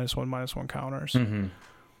card for -1/-1 counters. Mm-hmm.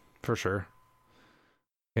 For sure.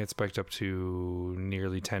 It spiked up to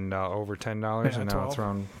nearly $10, over $10, and now 12. It's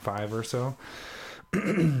around $5 or so.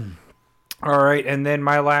 All right, and then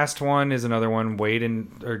my last one is another one.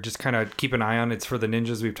 Or just kind of keep an eye on. It's for the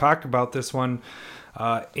ninjas. We've talked about this one.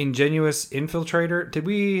 Ingenuous Infiltrator. Did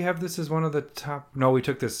we have this as one of the top? No, we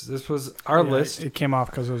took this. This was our list. It came off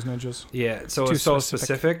because it was ninjas. Yeah, so it's so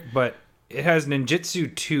specific, but it has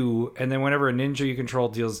ninjutsu 2, and then whenever a ninja you control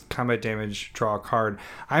deals combat damage, draw a card.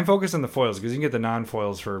 I'm focused on the foils because you can get the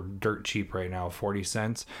non-foils for dirt cheap right now, 40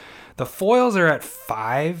 cents. The foils are at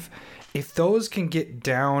 5. If those can get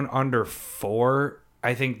down under 4,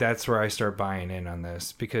 I think that's where I start buying in on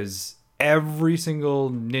this, because every single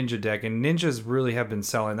ninja deck, and ninjas really have been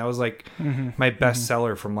selling. That was like my best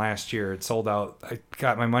seller from last year. It sold out. I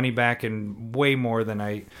got my money back and way more than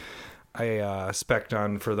I spec'd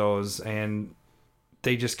on for those, and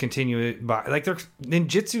they just continue to buy. Like,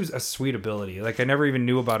 ninjutsu's a sweet ability. Like, I never even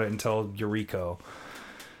knew about it until Yuriko.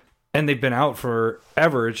 And they've been out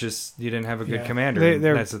forever. It's just you didn't have a good commander.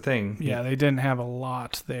 That's the thing. Yeah, they didn't have a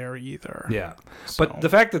lot there either. Yeah. So. But the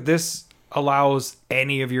fact that this allows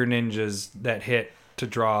any of your ninjas that hit to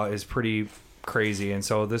draw is pretty crazy. And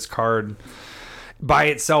so this card by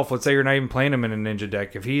itself, let's say you're not even playing him in a ninja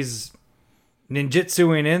deck, if he's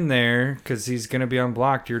ninjutsuing in there because he's going to be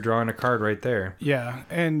unblocked, you're drawing a card right there. Yeah,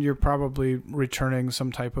 and you're probably returning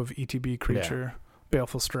some type of ETB creature,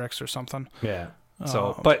 Baleful Strix or something. Yeah.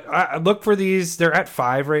 So, but I look for these. They're at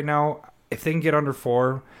 5 right now. If they can get under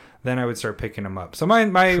 4, then I would start picking them up. So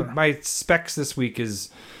my specs this week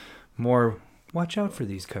is more watch out for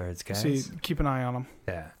these cards, guys. See, keep an eye on them.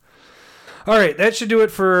 Yeah. All right, that should do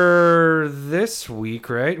it for this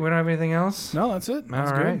week, right? We don't have anything else? No, that's it.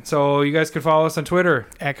 That's All good. right. So you guys can follow us on Twitter.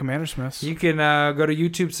 At Commander Smiths. You can go to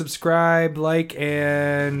YouTube, subscribe, like,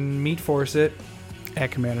 and Meat Force it. At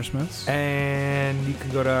Commander Smiths. And you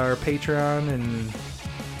can go to our Patreon and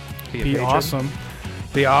be awesome.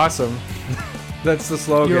 Be awesome. That's the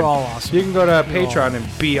slogan. You're all awesome. You can go to Patreon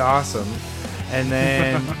and be awesome. And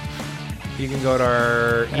then you can go to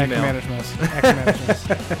our email. At Commander Smiths. At Commander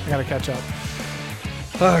Smiths. I gotta catch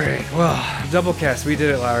up. All right. Well, double cast. We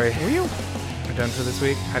did it, Lowry. Were you? We're done for this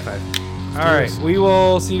week. High five. All right. We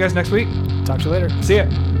will see you guys next week. Talk to you later. See ya.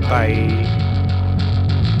 Bye.